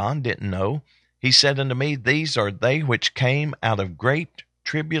 John didn't know. He said unto me, These are they which came out of great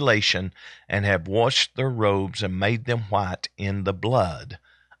tribulation, and have washed their robes and made them white in the blood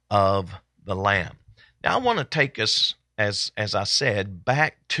of the Lamb. Now I want to take us, as I said,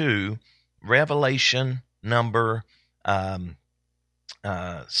 back to Revelation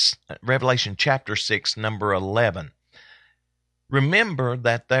Revelation chapter 6, number 11. Remember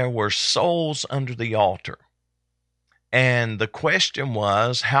that there were souls under the altar. And the question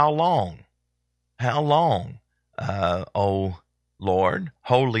was, how long? How long, O Lord,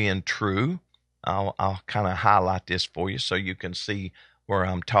 holy and true? I'll kind of highlight this for you so you can see where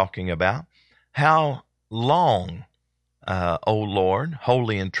I'm talking about. How long, O Lord,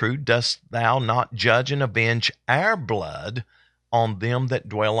 holy and true, dost thou not judge and avenge our blood on them that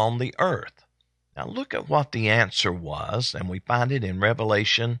dwell on the earth? Now look at what the answer was, and we find it in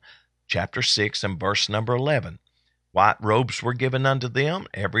Revelation chapter 6 and verse number 11. White robes were given unto them,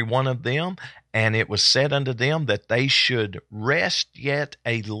 every one of them, and it was said unto them that they should rest yet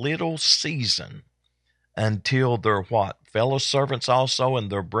a little season until their what? Fellow servants also and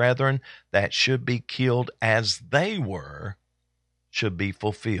their brethren that should be killed as they were should be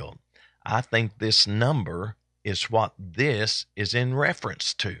fulfilled. I think this number is what this is in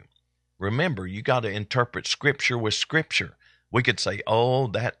reference to. Remember, you got to interpret Scripture with Scripture. We could say, oh,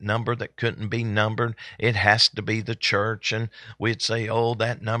 that number that couldn't be numbered, it has to be the church. And we'd say, oh,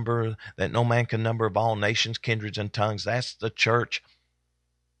 that number that no man can number of all nations, kindreds, and tongues, that's the church.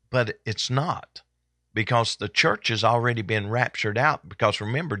 But it's not, because the church has already been raptured out. Because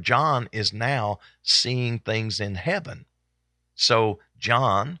remember, John is now seeing things in heaven. So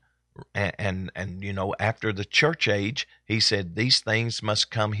John, and you know, after the church age, he said these things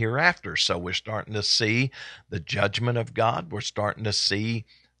must come hereafter. So we're starting to see the judgment of God. We're starting to see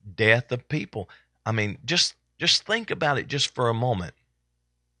death of people. I mean, just think about it just for a moment.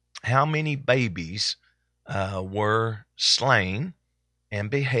 How many babies were slain and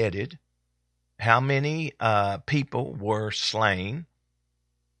beheaded? How many people were slain,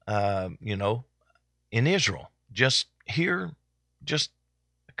 in Israel? Just here, just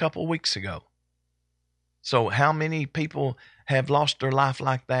a couple weeks ago. So how many people have lost their life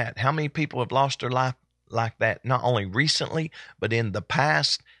like that? How many people have lost their life like that, not only recently, but in the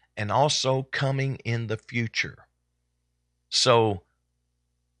past and also coming in the future? So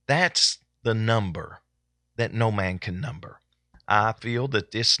that's the number that no man can number. I feel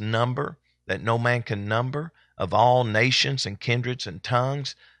that this number that no man can number of all nations and kindreds and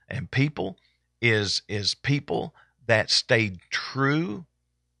tongues and people is people that stayed true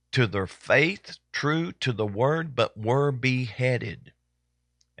to their faith, true to the word, but were beheaded.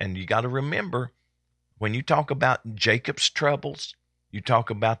 And you got to remember, when you talk about Jacob's troubles, you talk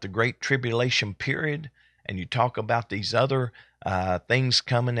about the great tribulation period, and you talk about these other things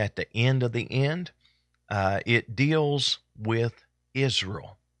coming at the end of the end, it deals with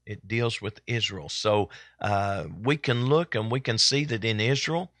Israel. It deals with Israel. So we can look and we can see that in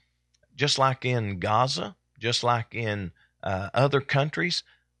Israel, just like in Gaza, just like in other countries,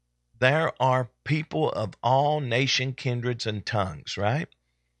 there are people of all nation, kindreds, and tongues, right?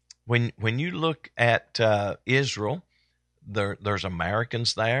 When you look at Israel, there's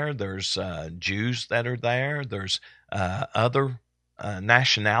Americans there, there's Jews that are there, there's other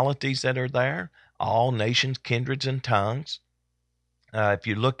nationalities that are there, all nations, kindreds, and tongues. If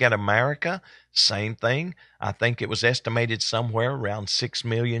you look at America, same thing. I think it was estimated somewhere around 6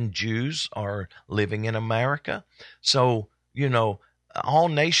 million Jews are living in America. So, all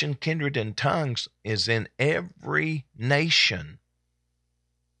nation, kindred, and tongues is in every nation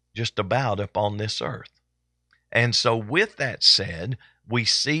just about up on this earth. And so with that said, we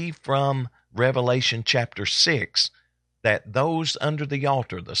see from Revelation chapter 6 that those under the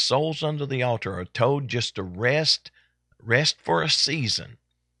altar, the souls under the altar, are told just to rest for a season.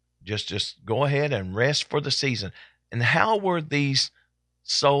 Just go ahead and rest for the season. And how were these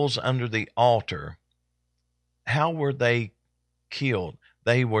souls under the altar, how were they killed?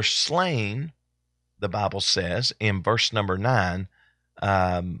 They were slain, the Bible says in verse number 9,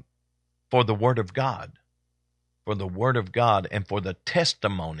 for the word of God, and for the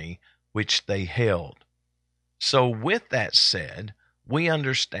testimony which they held. So with that said, we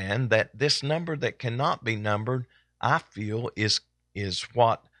understand that this number that cannot be numbered, I feel, is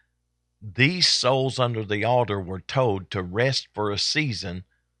what these souls under the altar were told to rest for a season,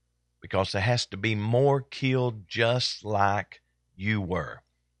 because there has to be more killed just like you were.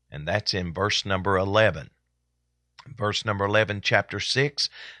 And that's in verse number 11. Verse number 11, chapter 6,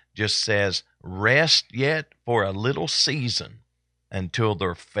 just says, rest yet for a little season until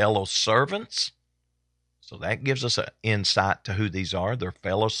their fellow servants. So that gives us an insight to who these are. They're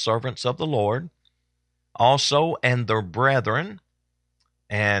fellow servants of the Lord. Also, and their brethren,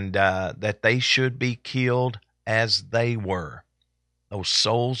 and that they should be killed as they were. Those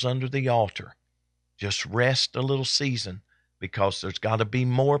souls under the altar. Just rest a little season, because there's got to be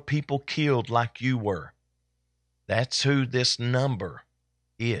more people killed like you were. That's who this number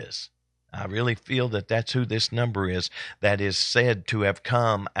is. I really feel that that's who this number is, that is said to have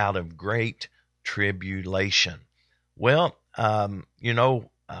come out of great tribulation. Well, I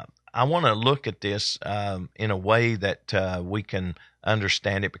want to look at this in a way that we can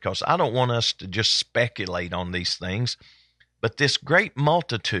understand it, because I don't want us to just speculate on these things. But this great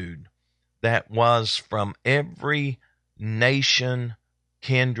multitude that was from every nation,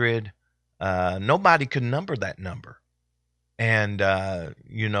 kindred, nobody could number that number. And, that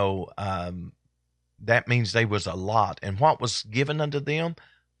means they was a lot. And what was given unto them?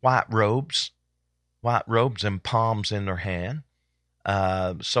 White robes and palms in their hand.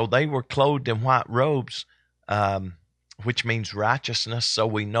 So they were clothed in white robes, which means righteousness. So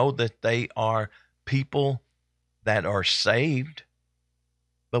we know that they are people that are saved,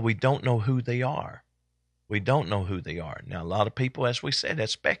 but we don't know who they are. We don't know who they are. Now, a lot of people, as we said, have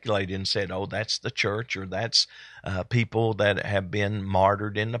speculated and said, oh, that's the church, or that's people that have been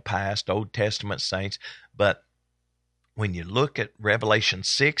martyred in the past, Old Testament saints. But when you look at Revelation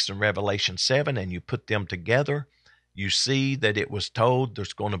 6 and Revelation 7 and you put them together, you see that it was told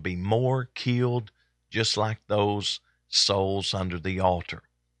there's going to be more killed just like those souls under the altar.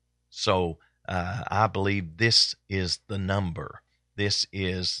 So I believe this is the number. This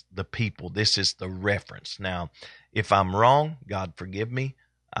is the people. This is the reference. Now, if I'm wrong, God forgive me.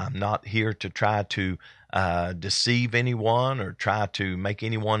 I'm not here to try to deceive anyone or try to make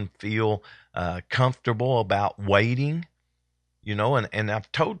anyone feel comfortable about waiting. And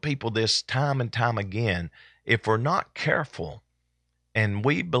I've told people this time and time again. If we're not careful and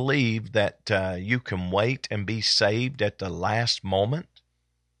we believe that you can wait and be saved at the last moment,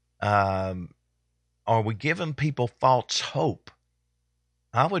 are we giving people false hope?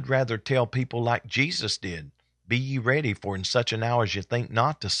 I would rather tell people like Jesus did, be ye ready, for in such an hour as you think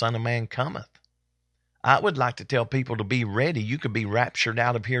not, the Son of Man cometh. I would like to tell people to be ready. You could be raptured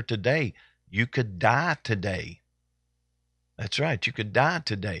out of here today. You could die today. That's right. You could die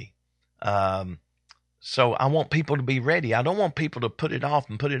today. So I want people to be ready. I don't want people to put it off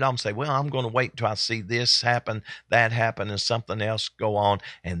and say, well, I'm going to wait until I see this happen, that happen, and something else go on,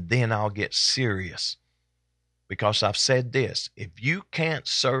 and then I'll get serious. Because I've said this, if you can't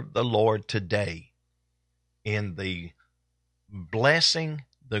serve the Lord today in the blessing,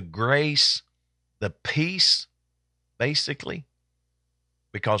 the grace, the peace, basically,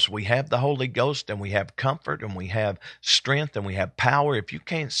 because we have the Holy Ghost and we have comfort and we have strength and we have power, if you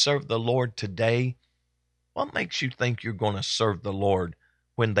can't serve the Lord today, what makes you think you're going to serve the Lord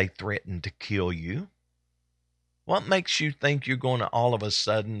when they threaten to kill you? What makes you think you're going to all of a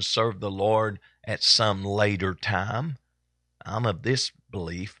sudden serve the Lord at some later time? I'm of this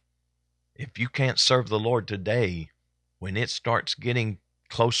belief. If you can't serve the Lord today, when it starts getting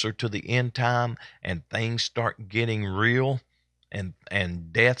closer to the end time and things start getting real and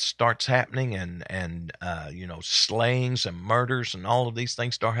death starts happening and slayings and murders and all of these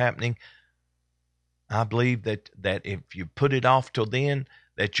things start happening, I believe that if you put it off till then,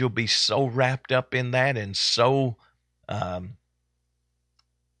 that you'll be so wrapped up in that and so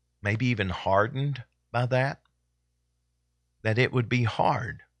maybe even hardened by that it would be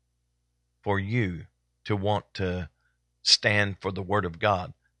hard for you to want to stand for the Word of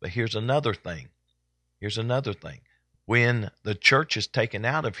God. But here's another thing. When the church is taken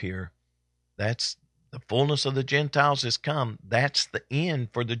out of here, that's the fullness of the Gentiles has come. That's the end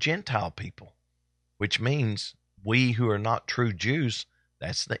for the Gentile people, which means we who are not true Jews,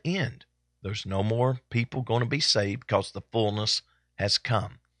 that's the end. There's no more people going to be saved because the fullness has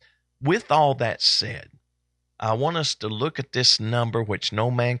come. With all that said, I want us to look at this number which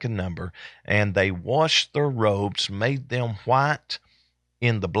no man can number. And they washed their robes, made them white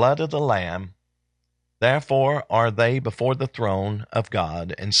in the blood of the Lamb. Therefore are they before the throne of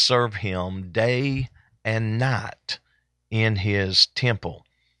God, and serve him day and night in his temple.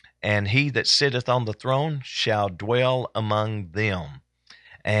 And he that sitteth on the throne shall dwell among them.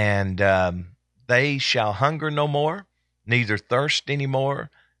 And they shall hunger no more, neither thirst any more,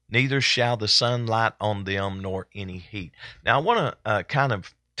 neither shall the sun light on them, nor any heat. Now, I want to kind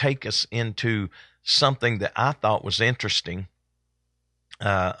of take us into something that I thought was interesting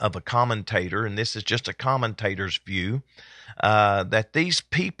of a commentator, and this is just a commentator's view, that these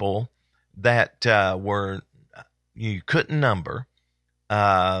people that were, you couldn't number,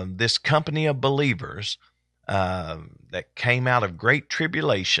 this company of believers that came out of great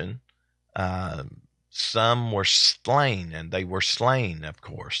tribulation, some were slain, and they were slain, of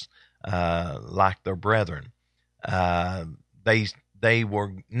course, like their brethren. They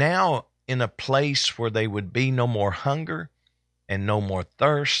were now in a place where they would be no more hunger and no more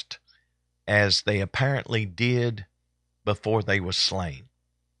thirst, as they apparently did before they were slain.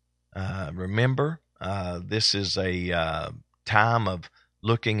 Remember, this is a time of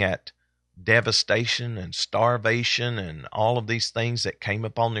looking at devastation and starvation and all of these things that came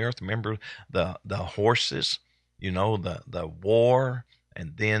upon the earth. Remember the horses, the war,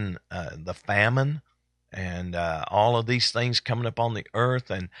 and then the famine, and all of these things coming upon the earth,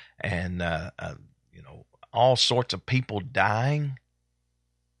 and all sorts of people dying.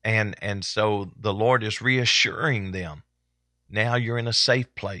 And so the Lord is reassuring them. Now you're in a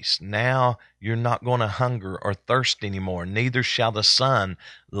safe place. Now you're not going to hunger or thirst anymore. Neither shall the sun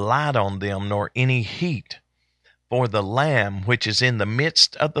light on them, nor any heat. For the Lamb which is in the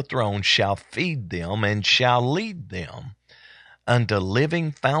midst of the throne shall feed them, and shall lead them unto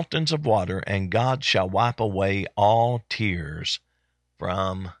living fountains of water, and God shall wipe away all tears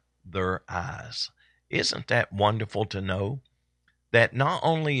from their eyes. Isn't that wonderful to know that not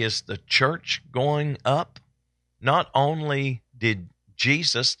only is the church going up, not only did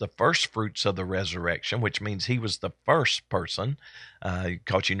Jesus, the first fruits of the resurrection, which means he was the first person,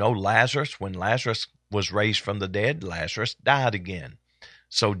 because Lazarus, when Lazarus was raised from the dead, Lazarus died again.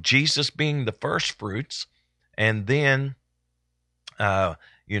 So Jesus being the first fruits, and then,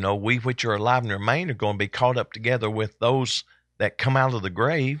 we which are alive and remain are going to be caught up together with those that come out of the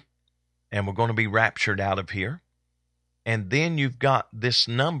grave, and we're going to be raptured out of here. And then you've got this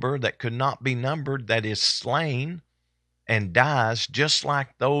number that could not be numbered that is slain and dies just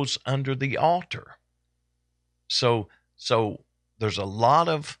like those under the altar. So there's a lot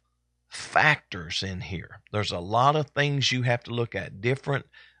of factors in here. There's a lot of things you have to look at, different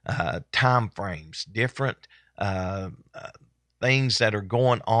time frames, different things that are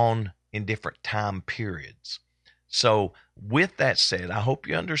going on in different time periods. So with that said, I hope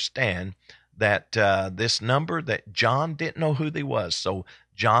you understand that this number, that John didn't know who they was. So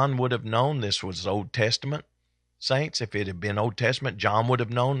John would have known this was Old Testament saints. If it had been Old Testament, John would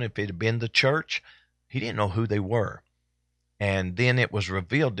have known. If it had been the church, he didn't know who they were. And then it was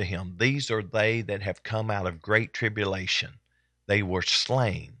revealed to him, these are they that have come out of great tribulation. They were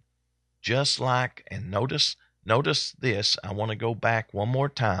slain. Just like, and notice this, I want to go back one more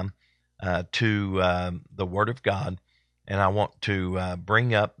time to the Word of God, and I want to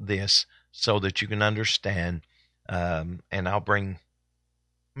bring up this so that you can understand, and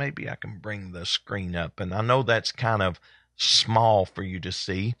maybe I can bring the screen up. And I know that's kind of small for you to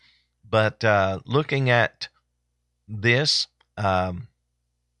see, but looking at this,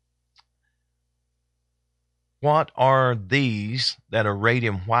 what are these that are arrayed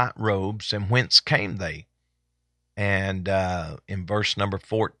in white robes, and whence came they? And in verse number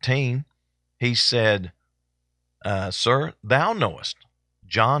 14, he said, Sir, thou knowest.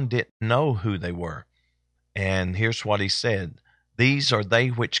 John didn't know who they were. And here's what he said. These are they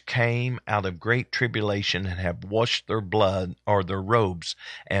which came out of great tribulation, and have washed their blood, or their robes,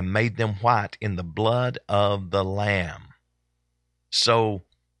 and made them white in the blood of the Lamb. So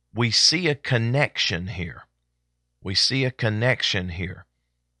we see a connection here. We see a connection here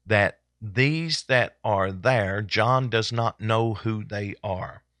that these that are there, John does not know who they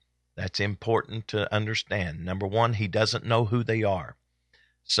are. That's important to understand. Number one, he doesn't know who they are.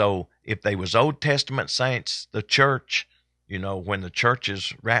 So if they was Old Testament saints, the church, when the church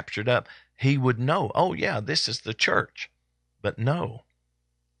is raptured up, he would know, oh yeah, this is the church. But no,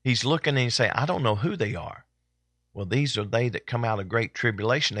 he's looking and he's saying, I don't know who they are. Well, these are they that come out of great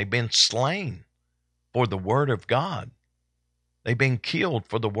tribulation. They've been slain for the word of God. They've been killed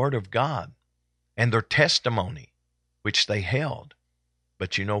for the word of God and their testimony, which they held.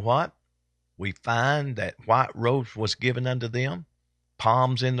 But you know what? We find that white robes was given unto them,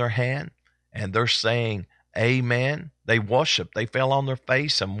 palms in their hand, and they're saying, amen. They worshiped. They fell on their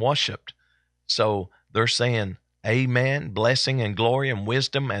face and worshiped. So they're saying, amen, blessing and glory and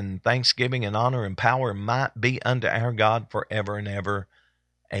wisdom and thanksgiving and honor and power and might be unto our God forever and ever.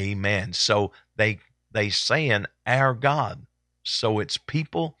 Amen. So they saying our God. So it's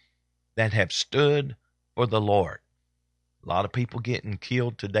people that have stood for the Lord. A lot of people getting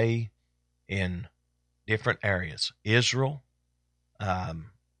killed today in different areas. Israel,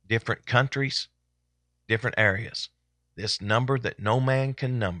 different countries, different areas. This number that no man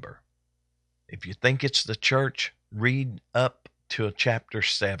can number. If you think it's the church, read up to chapter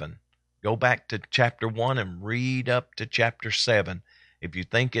 7. Go back to chapter 1 and read up to chapter 7. If you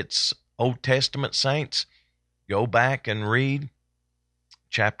think it's Old Testament saints, go back and read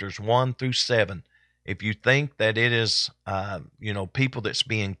chapters 1 through 7. If you think that it is, people that's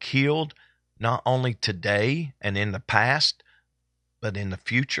being killed, not only today and in the past, but in the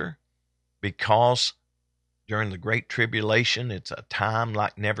future, because during the Great Tribulation, it's a time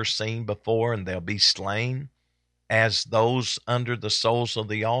like never seen before, and they'll be slain as those under the soles of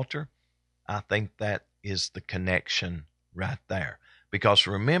the altar. I think that is the connection right there. Because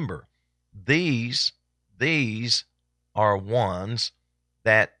remember, these are ones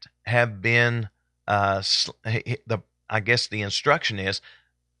that have been, I guess the instruction is,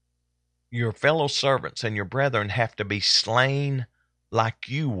 your fellow servants and your brethren have to be slain like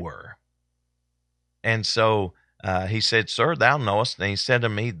you were. And so he said, Sir, thou knowest. And he said to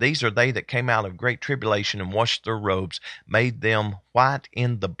me, these are they that came out of great tribulation and washed their robes, made them white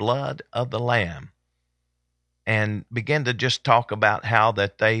in the blood of the Lamb. And began to just talk about how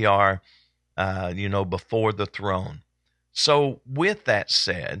that they are, before the throne. So with that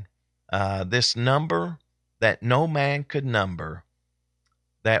said, this number that no man could number,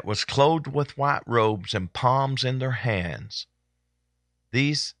 that was clothed with white robes and palms in their hands,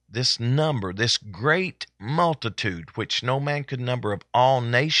 this number, this great multitude, which no man could number, of all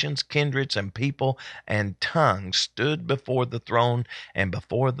nations, kindreds, and people, and tongues, stood before the throne and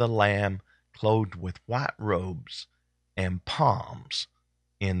before the Lamb, clothed with white robes and palms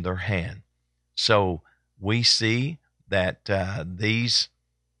in their hand. So we see that these,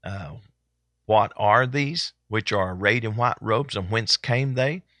 what are these, which are arrayed in white robes, and whence came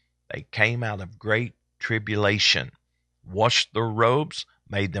they? They came out of great tribulation, washed their robes,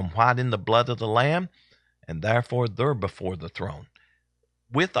 made them white in the blood of the Lamb, and therefore they're before the throne.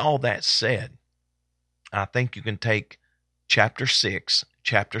 With all that said, I think you can take chapter 6,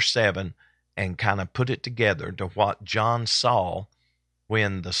 chapter 7, and kind of put it together to what John saw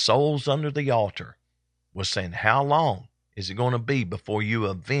when the souls under the altar was saying, how long is it going to be before you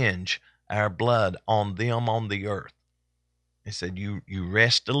avenge our blood on them on the earth? He said, you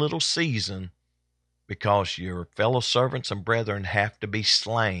rest a little season, because your fellow servants and brethren have to be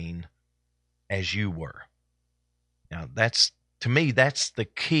slain as you were. Now, to me, that's the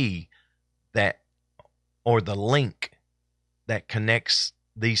key or the link that connects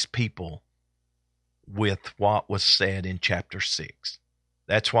these people with what was said in chapter 6.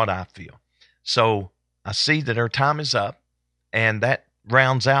 That's what I feel. So I see that our time is up, and that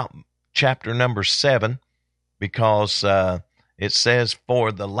rounds out chapter number 7, because it says,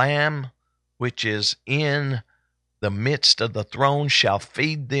 for the Lamb which is in the midst of the throne shall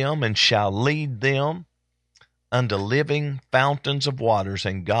feed them and shall lead them unto living fountains of waters,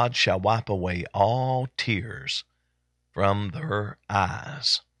 and God shall wipe away all tears from their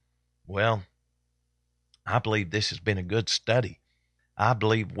eyes. Well, I believe this has been a good study. I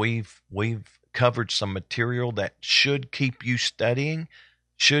believe we've covered some material that should keep you studying,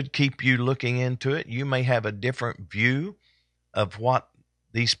 should keep you looking into it. You may have a different view of what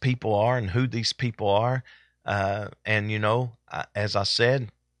these people are and who these people are. As I said,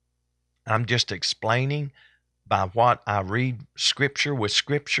 I'm just explaining by what I read Scripture with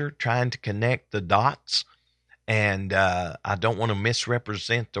Scripture, trying to connect the dots. And I don't want to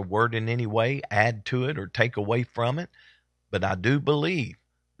misrepresent the word in any way, add to it or take away from it. But I do believe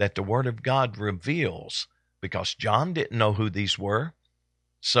that the Word of God reveals, because John didn't know who these were.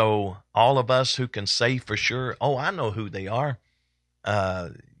 So all of us who can say for sure, oh, I know who they are,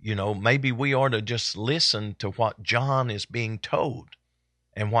 maybe we ought to just listen to what John is being told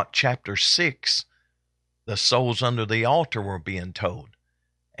and what chapter 6, the souls under the altar were being told.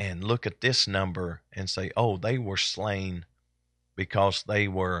 And look at this number and say, oh, they were slain because they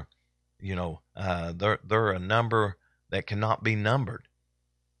were, they're a number that cannot be numbered.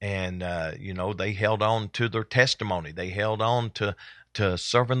 And, they held on to their testimony. They held on to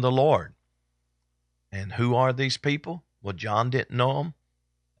serving the Lord. And who are these people? Well, John didn't know them.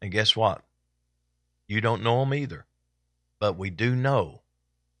 And guess what? You don't know them either. But we do know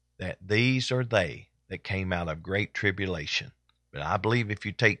that these are they that came out of great tribulation. But I believe if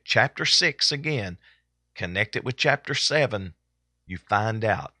you take chapter 6 again, connect it with chapter 7, you find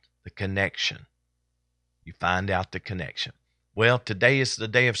out the connection. You find out the connection. Well, today is the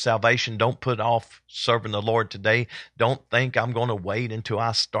day of salvation. Don't put off serving the Lord today. Don't think I'm going to wait until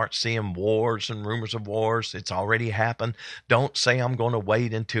I start seeing wars and rumors of wars. It's already happened. Don't say I'm going to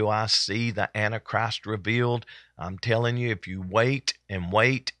wait until I see the Antichrist revealed. I'm telling you, if you wait and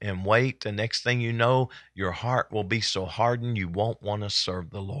wait and wait, the next thing you know, your heart will be so hardened you won't want to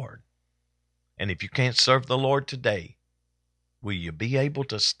serve the Lord. And if you can't serve the Lord today, will you be able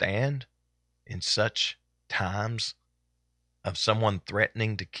to stand in such times of someone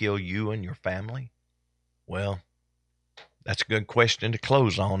threatening to kill you and your family? Well, that's a good question to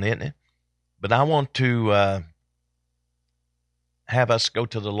close on, isn't it? But I want to have us go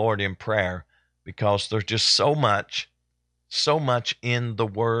to the Lord in prayer, because there's just so much in the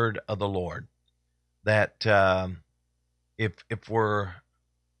word of the Lord that if we're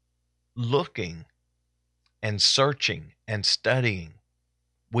looking and searching and studying,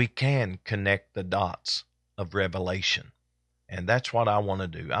 we can connect the dots of Revelation. And that's what I want to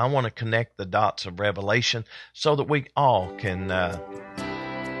do. I want to connect the dots of Revelation so that we all can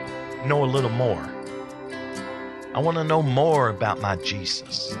know a little more. I want to know more about my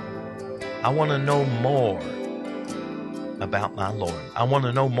Jesus. I want to know more about my Lord. I want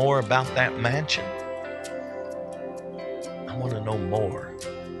to know more about that mansion. I want to know more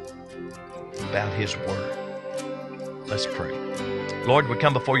about His Word. Let's pray. Lord, we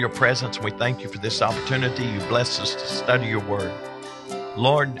come before your presence and we thank you for this opportunity. You bless us to study your word.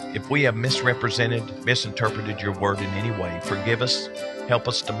 Lord, if we have misinterpreted your word in any way, forgive us, help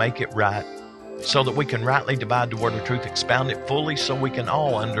us to make it right so that we can rightly divide the word of truth, expound it fully so we can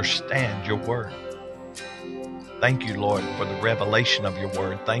all understand your word. Thank you, Lord, for the revelation of your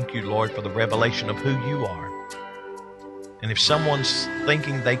word. Thank you, Lord, for the revelation of who you are. And if someone's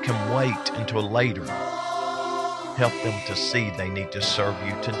thinking they can wait until later, help them to see they need to serve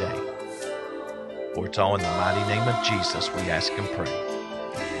you today. For it's all in the mighty name of Jesus we ask and pray.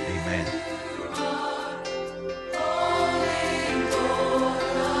 Amen.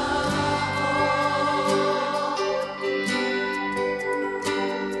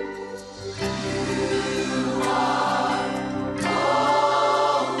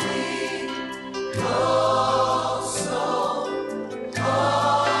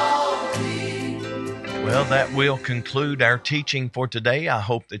 Well, that will conclude our teaching for today. I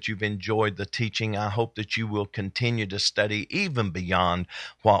hope that you've enjoyed the teaching. I hope that you will continue to study even beyond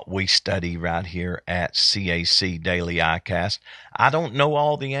what we study right here at CAC Daily iCast. I don't know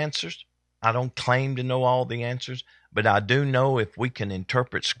all the answers. I don't claim to know all the answers, but I do know if we can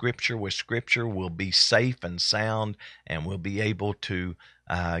interpret Scripture with Scripture, we'll be safe and sound, and we'll be able to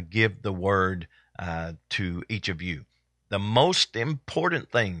give the Word to each of you. The most important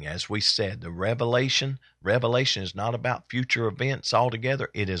thing, as we said, the revelation is not about future events altogether.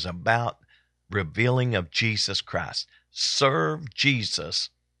 It is about revealing of Jesus Christ. Serve Jesus,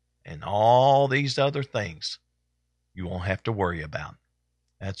 and all these other things you won't have to worry about.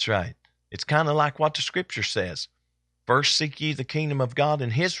 That's right. It's kind of like what the Scripture says. First seek ye the kingdom of God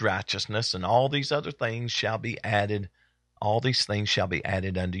and his righteousness, and all these other things shall be added. All these things shall be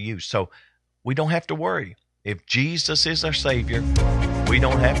added unto you. So we don't have to worry. If Jesus is our Savior, we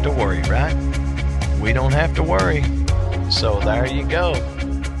don't have to worry, right? We don't have to worry. So there you go.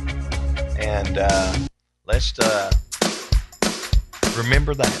 And let's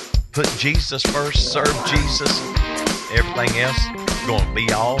remember that. Put Jesus first, serve Jesus. Everything else is going to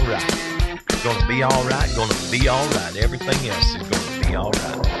be all right. Going to be all right, going to be all right. Everything else is going to be all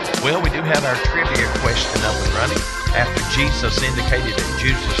right. Well, we do have our trivia question up and running. After Jesus indicated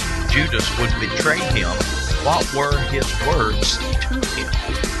that Judas would betray him, what were his words to him?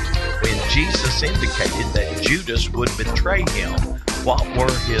 When Jesus indicated that Judas would betray him, what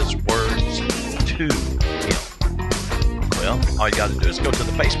were his words to him? Well, all you got to do is go to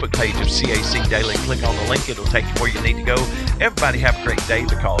the Facebook page of CAC Daily, click on the link. It'll take you where you need to go. Everybody have a great day,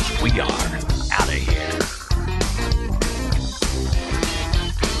 because we are out of here.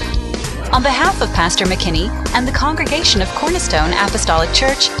 On behalf of Pastor McKinney and the congregation of Cornerstone Apostolic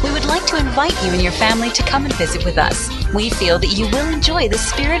Church, we would like to invite you and your family to come and visit with us. We feel that you will enjoy the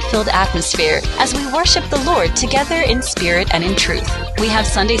Spirit-filled atmosphere as we worship the Lord together in spirit and in truth. We have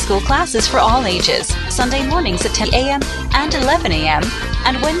Sunday school classes for all ages, Sunday mornings at 10 a.m. and 11 a.m.,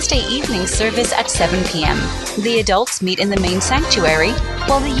 and Wednesday evening service at 7 p.m. The adults meet in the main sanctuary,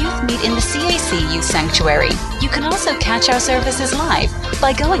 while the youth meet in the CAC Youth Sanctuary. You can also catch our services live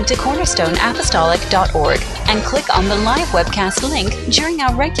by going to cornerstoneapostolic.org and click on the live webcast link during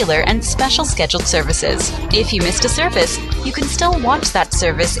our regular and special scheduled services. If you missed a service, you can still watch that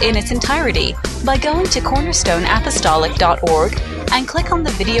service in its entirety by going to cornerstoneapostolic.org and click on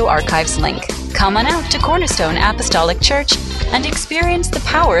the video archives link. Come on out to Cornerstone Apostolic Church and experience the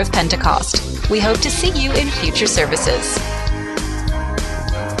power of Pentecost. We hope to see you in future services.